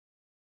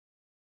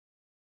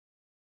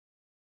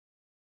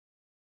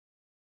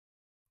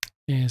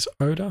 There's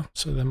odor,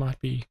 so there might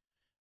be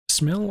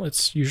smell.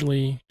 It's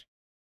usually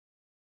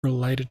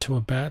related to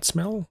a bad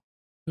smell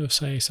of,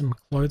 say, some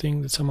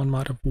clothing that someone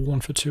might have worn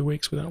for 2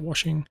 weeks without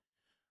washing,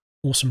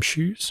 or some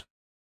shoes.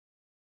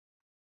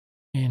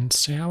 And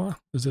sour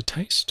is a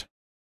taste.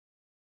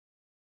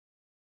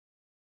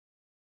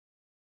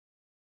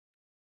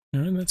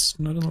 No, that's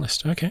not on the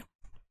list. Okay.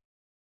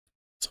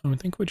 So I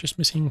think we're just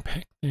missing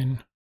peck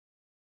then.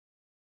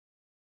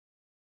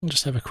 I'll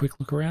just have a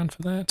quick look around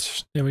for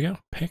that. There we go,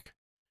 peck.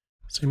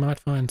 So you might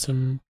find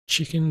some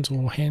chickens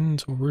or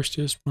hens or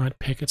roosters might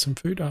peck at some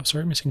food. Oh,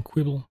 sorry, missing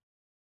quibble.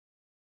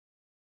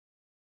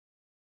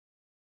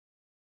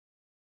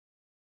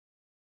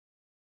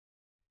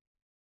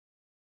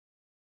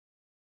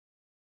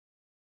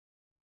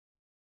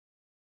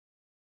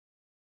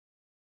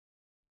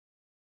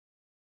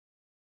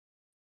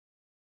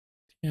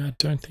 Yeah, I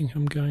don't think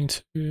I'm going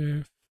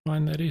to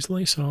find that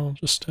easily, so I'll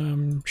just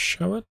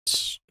show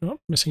it. Oh,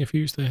 missing a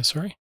fuse there,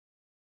 sorry.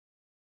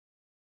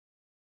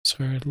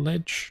 So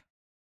ledge,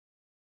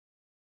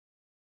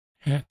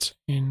 hat,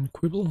 and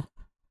quibble.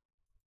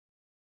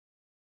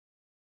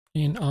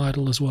 And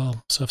idle as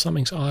well. So if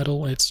something's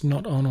idle, it's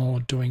not on or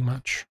doing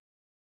much.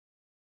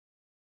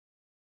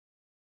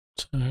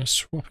 So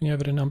swapping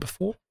over to number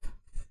 4.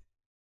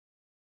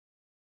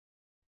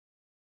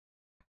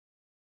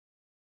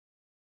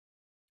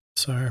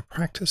 So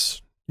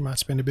practice. You might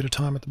spend a bit of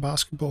time at the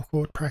basketball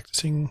court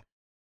practicing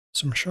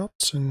some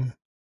shots, and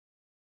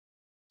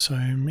so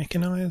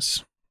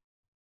mechanize.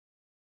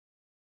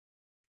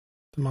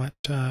 They might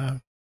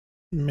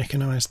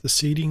mechanize the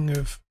seeding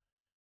of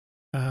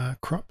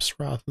crops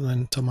rather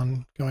than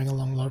someone going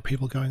along, a lot of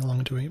people going along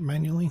and doing it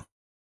manually.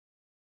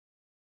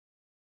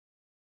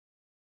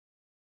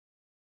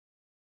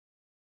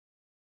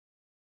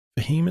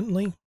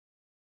 Vehemently.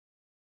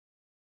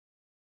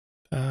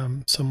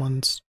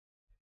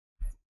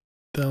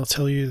 They'll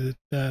tell you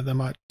that they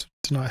might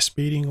deny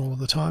speeding all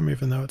the time,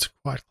 even though it's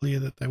quite clear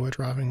that they were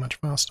driving much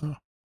faster.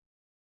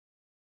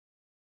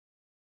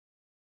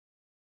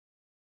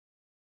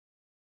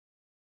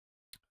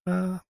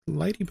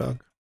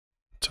 Ladybug,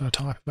 so a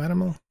type of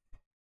animal.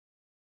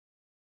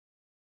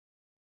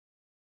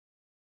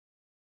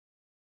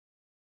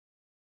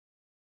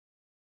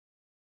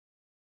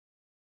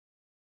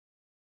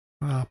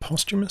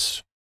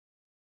 Posthumous,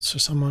 so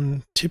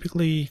someone,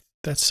 typically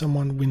that's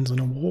someone wins an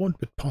award,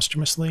 but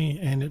posthumously,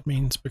 and it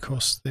means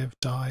because they've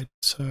died,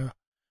 so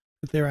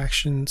their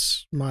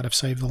actions might have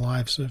saved the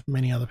lives of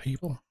many other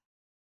people.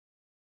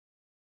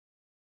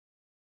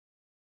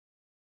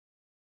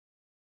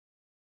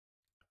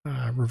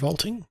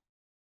 Revolting,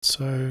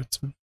 so it's,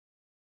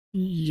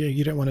 yeah,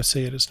 you don't want to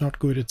see it, it's not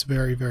good, it's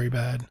very, very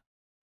bad.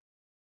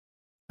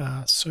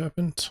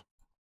 Serpent.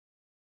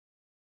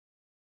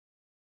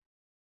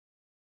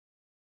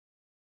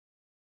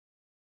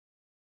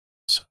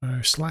 So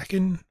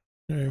slacken,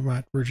 you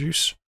might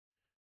reduce.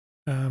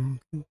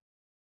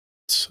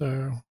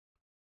 So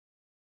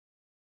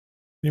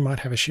you might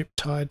have a ship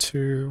tied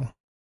to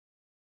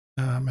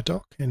a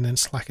dock and then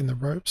slacken the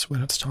ropes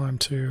when it's time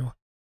to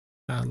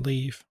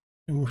leave.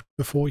 And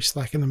before you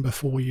slacken them,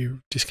 before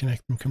you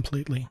disconnect them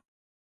completely.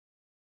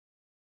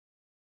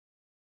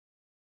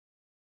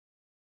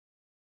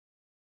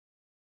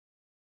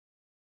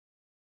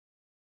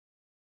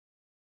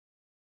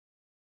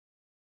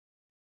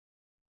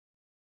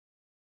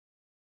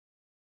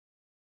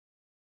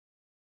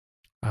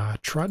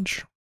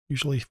 Trudge.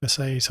 Usually for,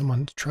 say,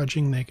 someone's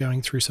trudging, they're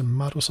going through some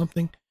mud or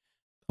something.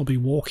 They'll be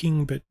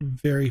walking, but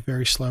very,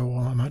 very slow,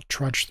 or I might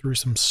trudge through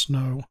some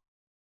snow.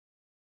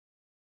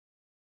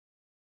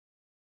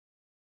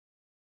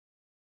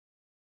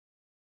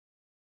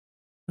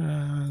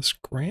 There's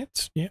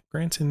grants. Yeah,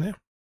 grants in there.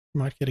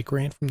 You might get a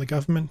grant from the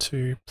government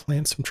to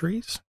plant some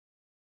trees.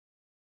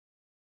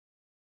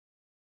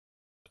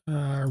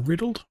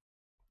 Riddled.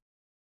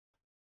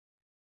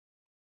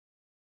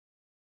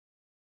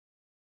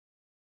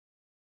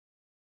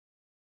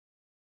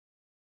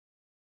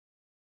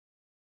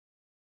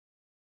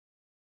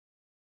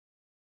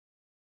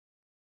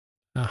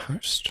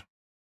 Host.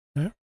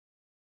 No.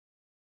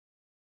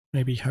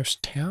 Maybe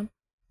host town.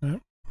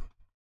 No.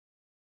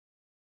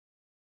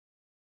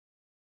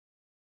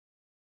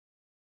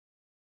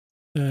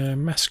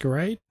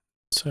 Masquerade.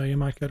 So you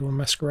might go to a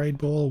masquerade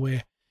ball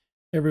where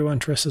everyone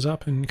dresses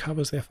up and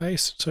covers their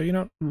face. So you're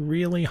not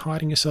really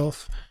hiding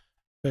yourself,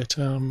 but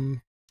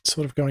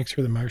sort of going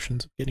through the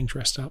motions of getting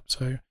dressed up.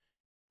 So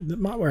it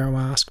might wear a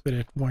mask, but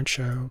it won't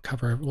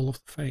cover all of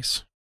the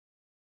face.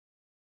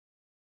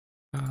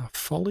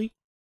 Folly,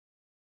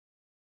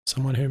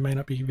 someone who may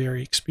not be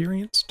very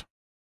experienced.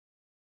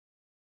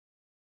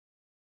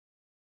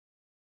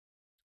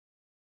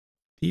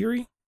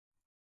 Theory,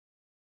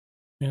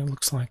 and it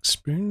looks like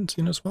spoons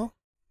in as well.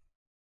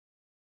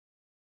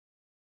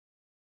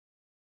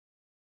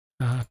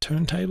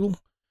 Turntable.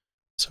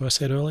 So I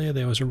said earlier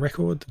there was a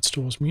record that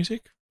stores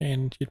music,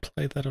 and you'd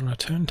play that on a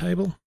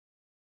turntable.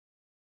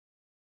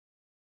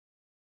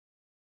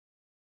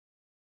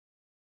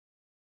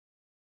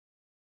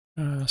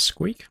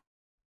 Squeak.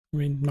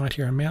 You might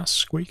hear a mouse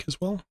squeak as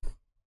well.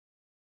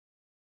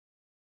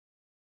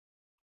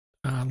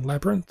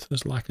 Labyrinth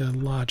is like a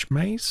large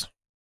maze.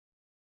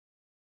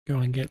 Go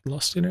and get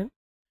lost in it.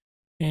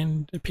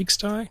 And a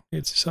pigsty,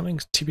 it's something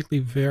typically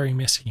very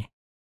messy.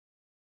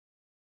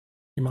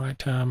 You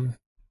might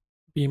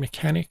be a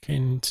mechanic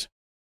and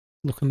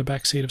look on the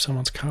back seat of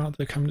someone's car that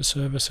they come to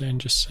service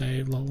and just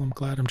say, "Lol, I'm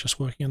glad I'm just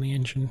working on the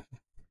engine."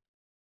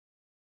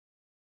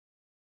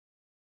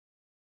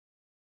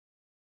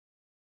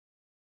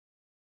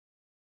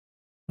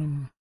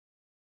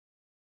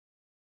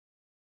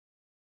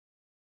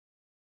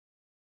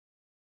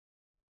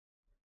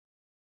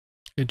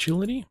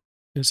 Agility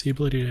is the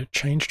ability to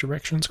change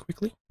directions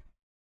quickly.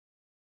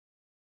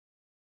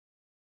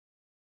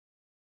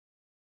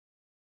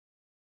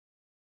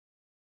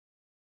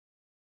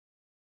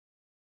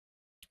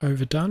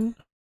 Overdone,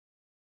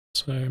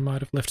 so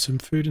might have left some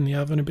food in the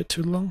oven a bit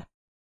too long.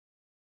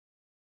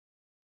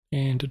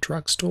 And a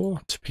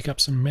drugstore to pick up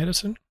some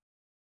medicine.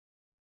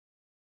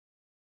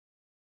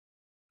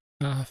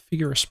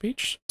 Figure of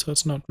speech, so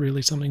it's not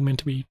really something meant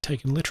to be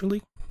taken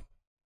literally.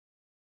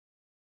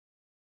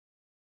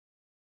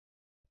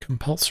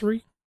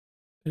 Compulsory,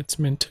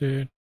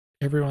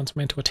 everyone's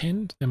meant to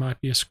attend. There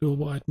might be a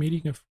school-wide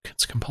meeting if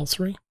it's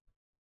compulsory.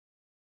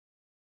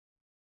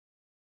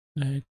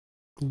 A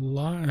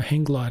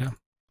hang glider,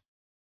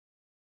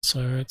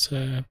 so it's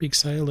a big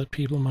sail that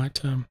people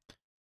might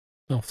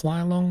they'll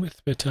fly along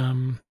with, but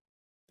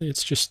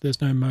it's just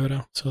there's no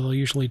motor, so they'll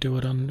usually do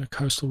it on a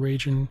coastal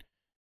region,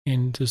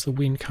 and as the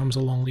wind comes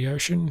along the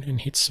ocean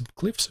and hits some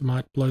cliffs, it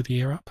might blow the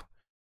air up,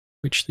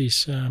 which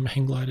these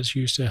hang gliders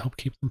use to help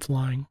keep them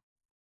flying.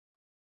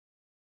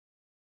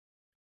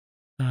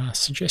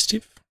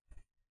 Suggestive.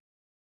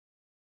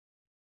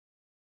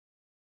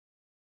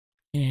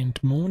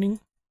 And morning.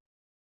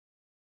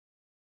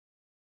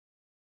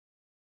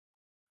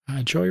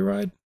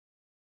 Joyride.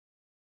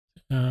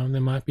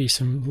 There might be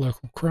some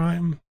local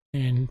crime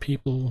and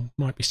people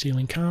might be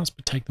stealing cars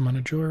but take them on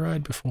a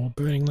joyride before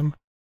burning them.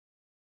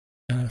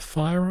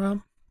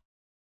 Firearm.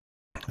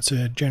 It's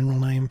a general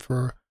name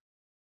for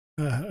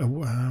a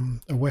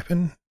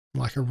weapon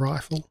like a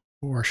rifle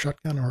or a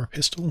shotgun or a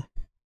pistol.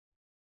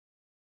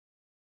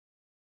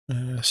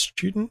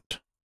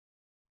 Student.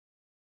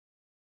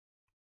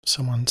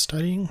 Someone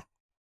studying.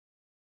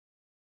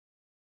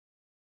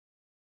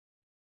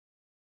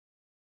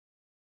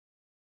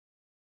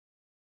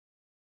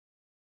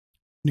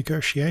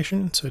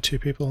 Negotiation, so two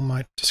people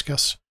might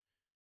discuss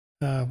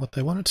what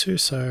they wanted to.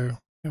 So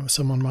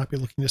someone might be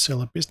looking to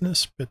sell a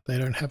business, but they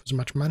don't have as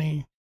much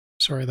money.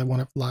 Sorry, they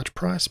want a large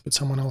price, but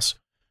someone else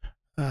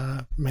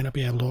may not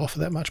be able to offer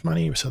that much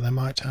money, so they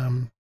might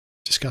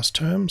discuss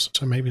terms.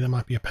 So maybe there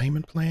might be a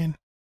payment plan.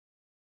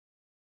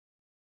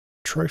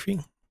 Trophy,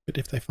 but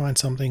if they find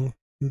something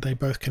they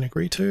both can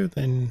agree to,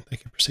 then they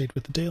can proceed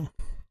with the deal.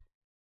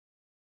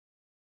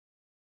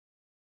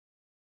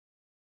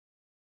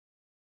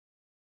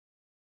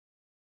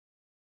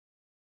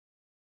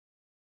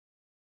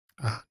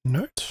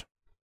 Note.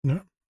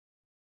 No.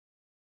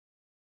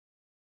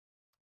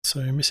 So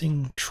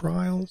missing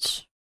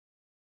trials.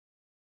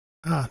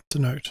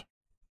 Denote.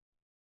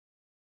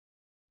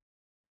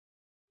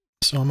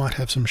 So I might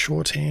have some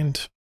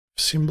shorthand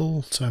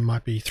symbol, so it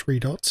might be 3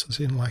 dots, as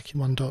in like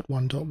 1 dot,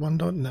 1 dot, 1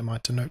 dot, and that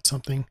might denote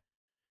something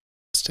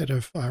instead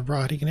of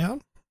writing it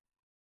out.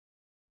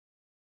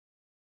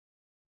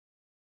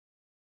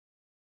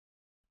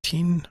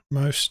 Tin,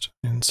 most,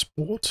 and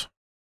sport.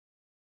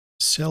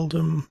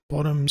 Seldom,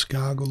 bottoms,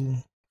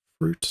 gargle,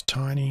 fruit,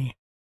 tiny,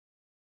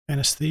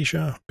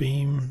 anesthesia,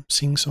 beam,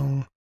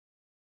 sing-song,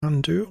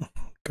 undo,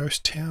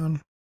 ghost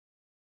town,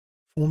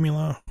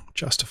 formula,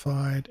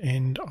 justified,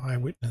 and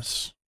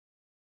eyewitness.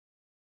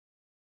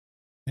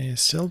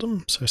 There's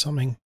seldom, so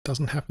something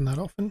doesn't happen that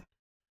often.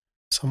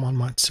 Someone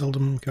might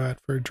seldom go out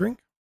for a drink.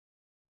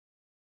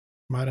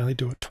 Might only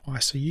do it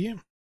twice a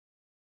year.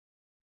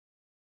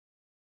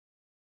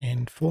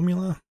 And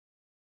formula,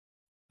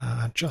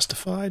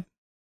 justified.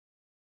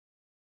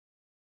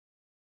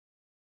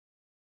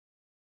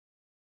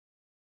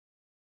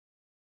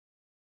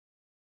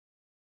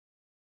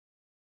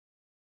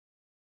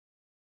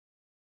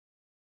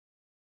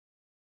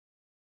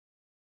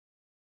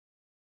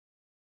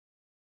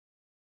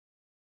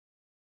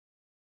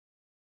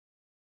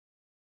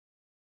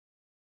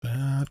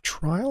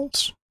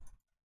 Trials.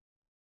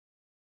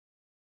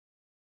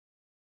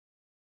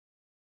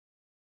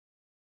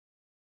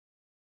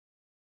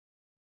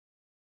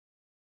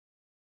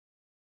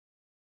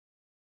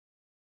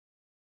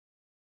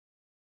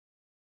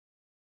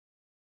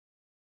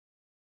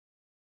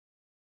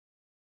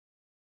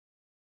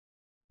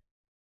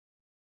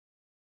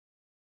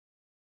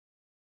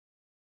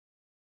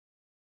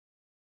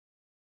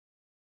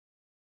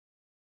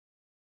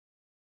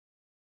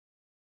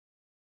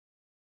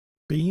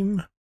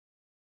 beam.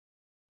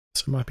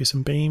 So it might be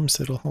some beams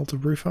that'll hold the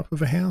roof up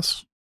of a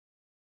house.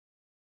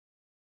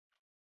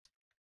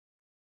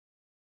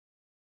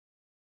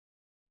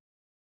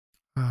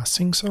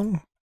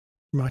 Sing-song.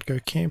 You might go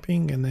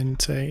camping and then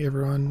say,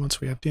 everyone,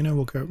 once we have dinner,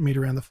 we'll go meet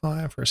around the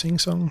fire for a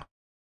sing-song.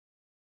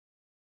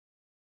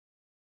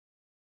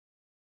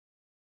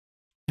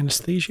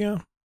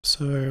 Anesthesia.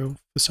 So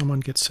if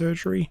someone gets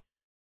surgery,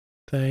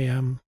 they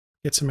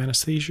get some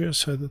anesthesia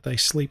so that they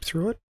sleep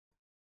through it.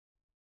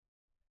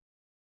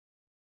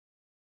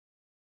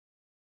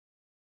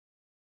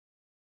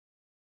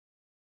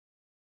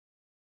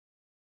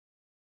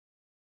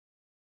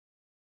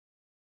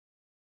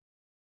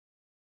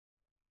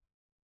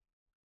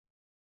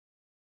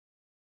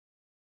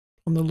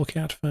 On the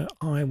lookout for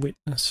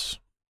eyewitness.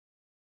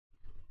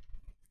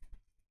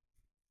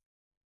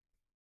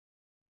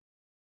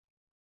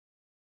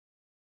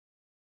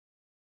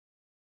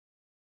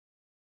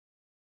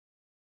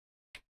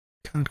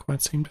 Can't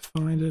quite seem to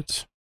find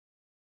it.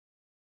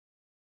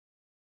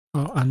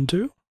 Oh,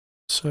 undo.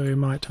 So you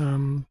might,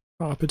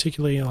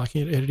 particularly like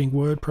in editing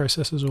word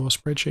processes or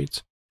spreadsheets,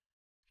 if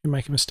you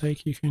make a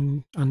mistake, you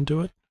can undo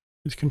it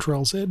with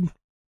Control Z.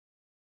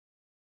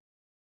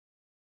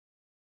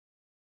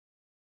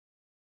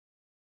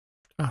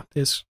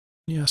 There's,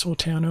 yeah, I saw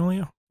town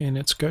earlier, and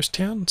it's ghost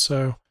town,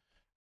 so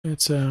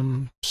it's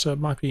so it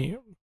might be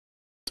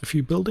a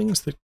few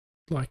buildings that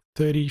like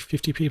 30,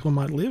 50 people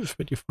might live,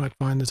 but you might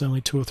find there's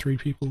only 2 or 3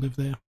 people live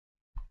there.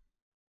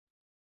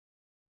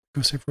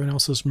 Because everyone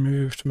else has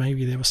moved,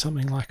 maybe there was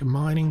something like a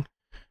mining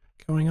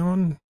going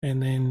on,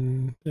 and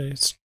then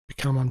it's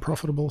become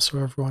unprofitable, so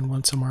everyone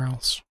went somewhere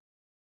else.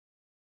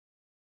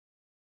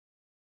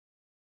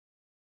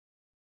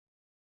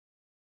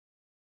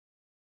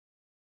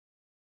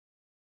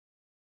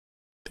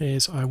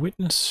 There's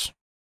eyewitness.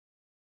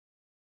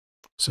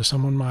 So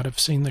someone might have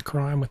seen the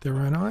crime with their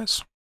own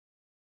eyes.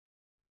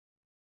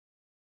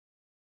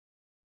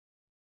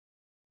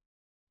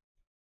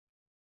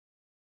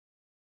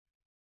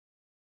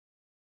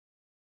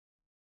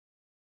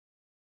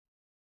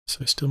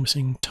 So still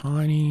missing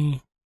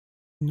tiny.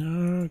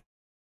 No.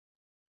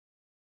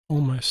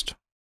 Almost.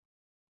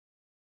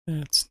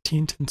 It's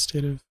tint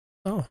instead of...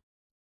 Oh,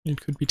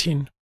 it could be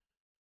tin.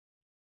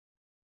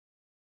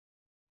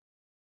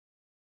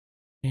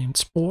 And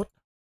sport.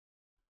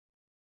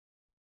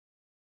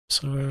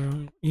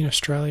 So in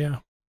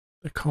Australia,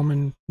 the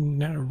common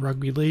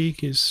rugby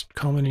league is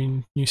common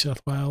in New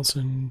South Wales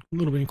and a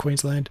little bit in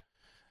Queensland,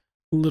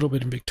 a little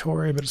bit in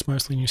Victoria, but it's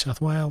mostly New South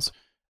Wales.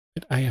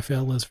 But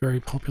AFL is very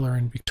popular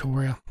in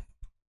Victoria,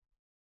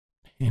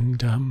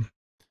 and a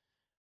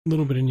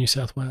little bit in New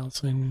South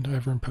Wales and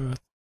over in Perth.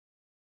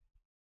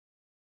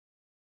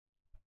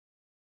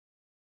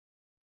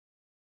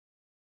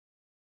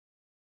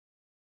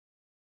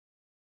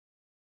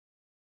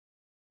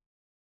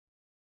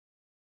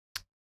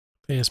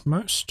 There's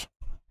most.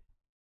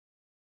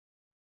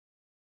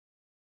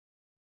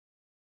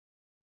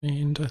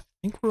 And I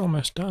think we're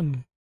almost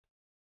done.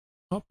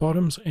 Top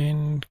bottoms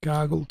and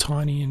gargle,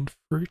 tiny, and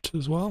fruit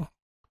as well.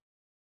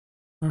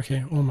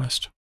 Okay,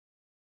 almost.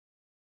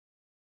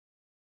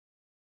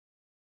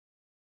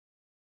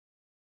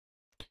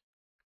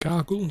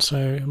 Gargle,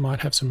 so I might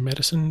have some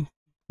medicine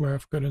where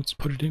I've got to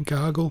put it in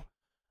gargle.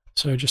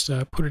 So just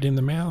put it in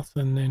the mouth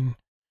and then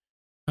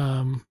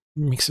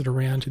mix it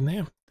around in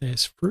there.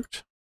 There's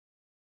fruit.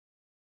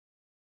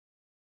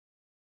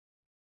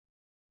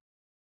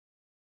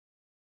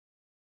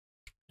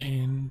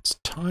 And it's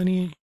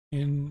tiny,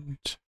 and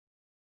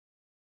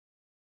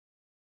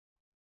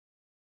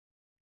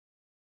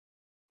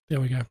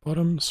there we go,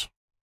 bottoms.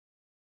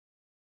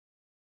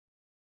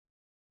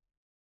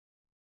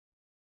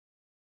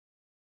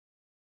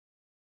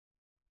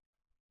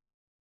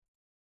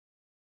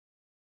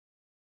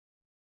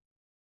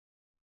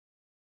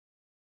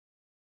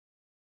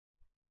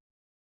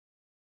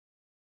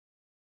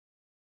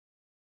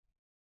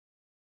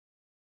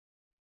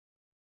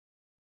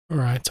 All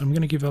right, so I'm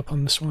going to give up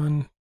on this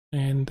one,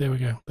 and there we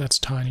go, that's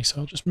tiny.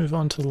 So I'll just move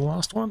on to the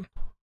last one.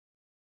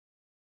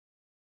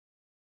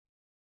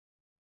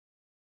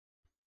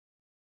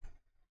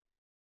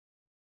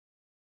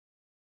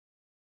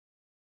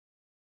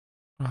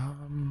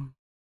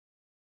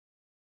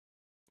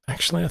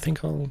 Actually, I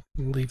think I'll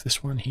leave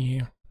this one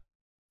here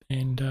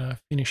and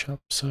finish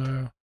up.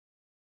 So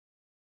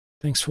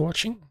thanks for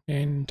watching,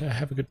 and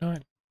have a good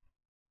night.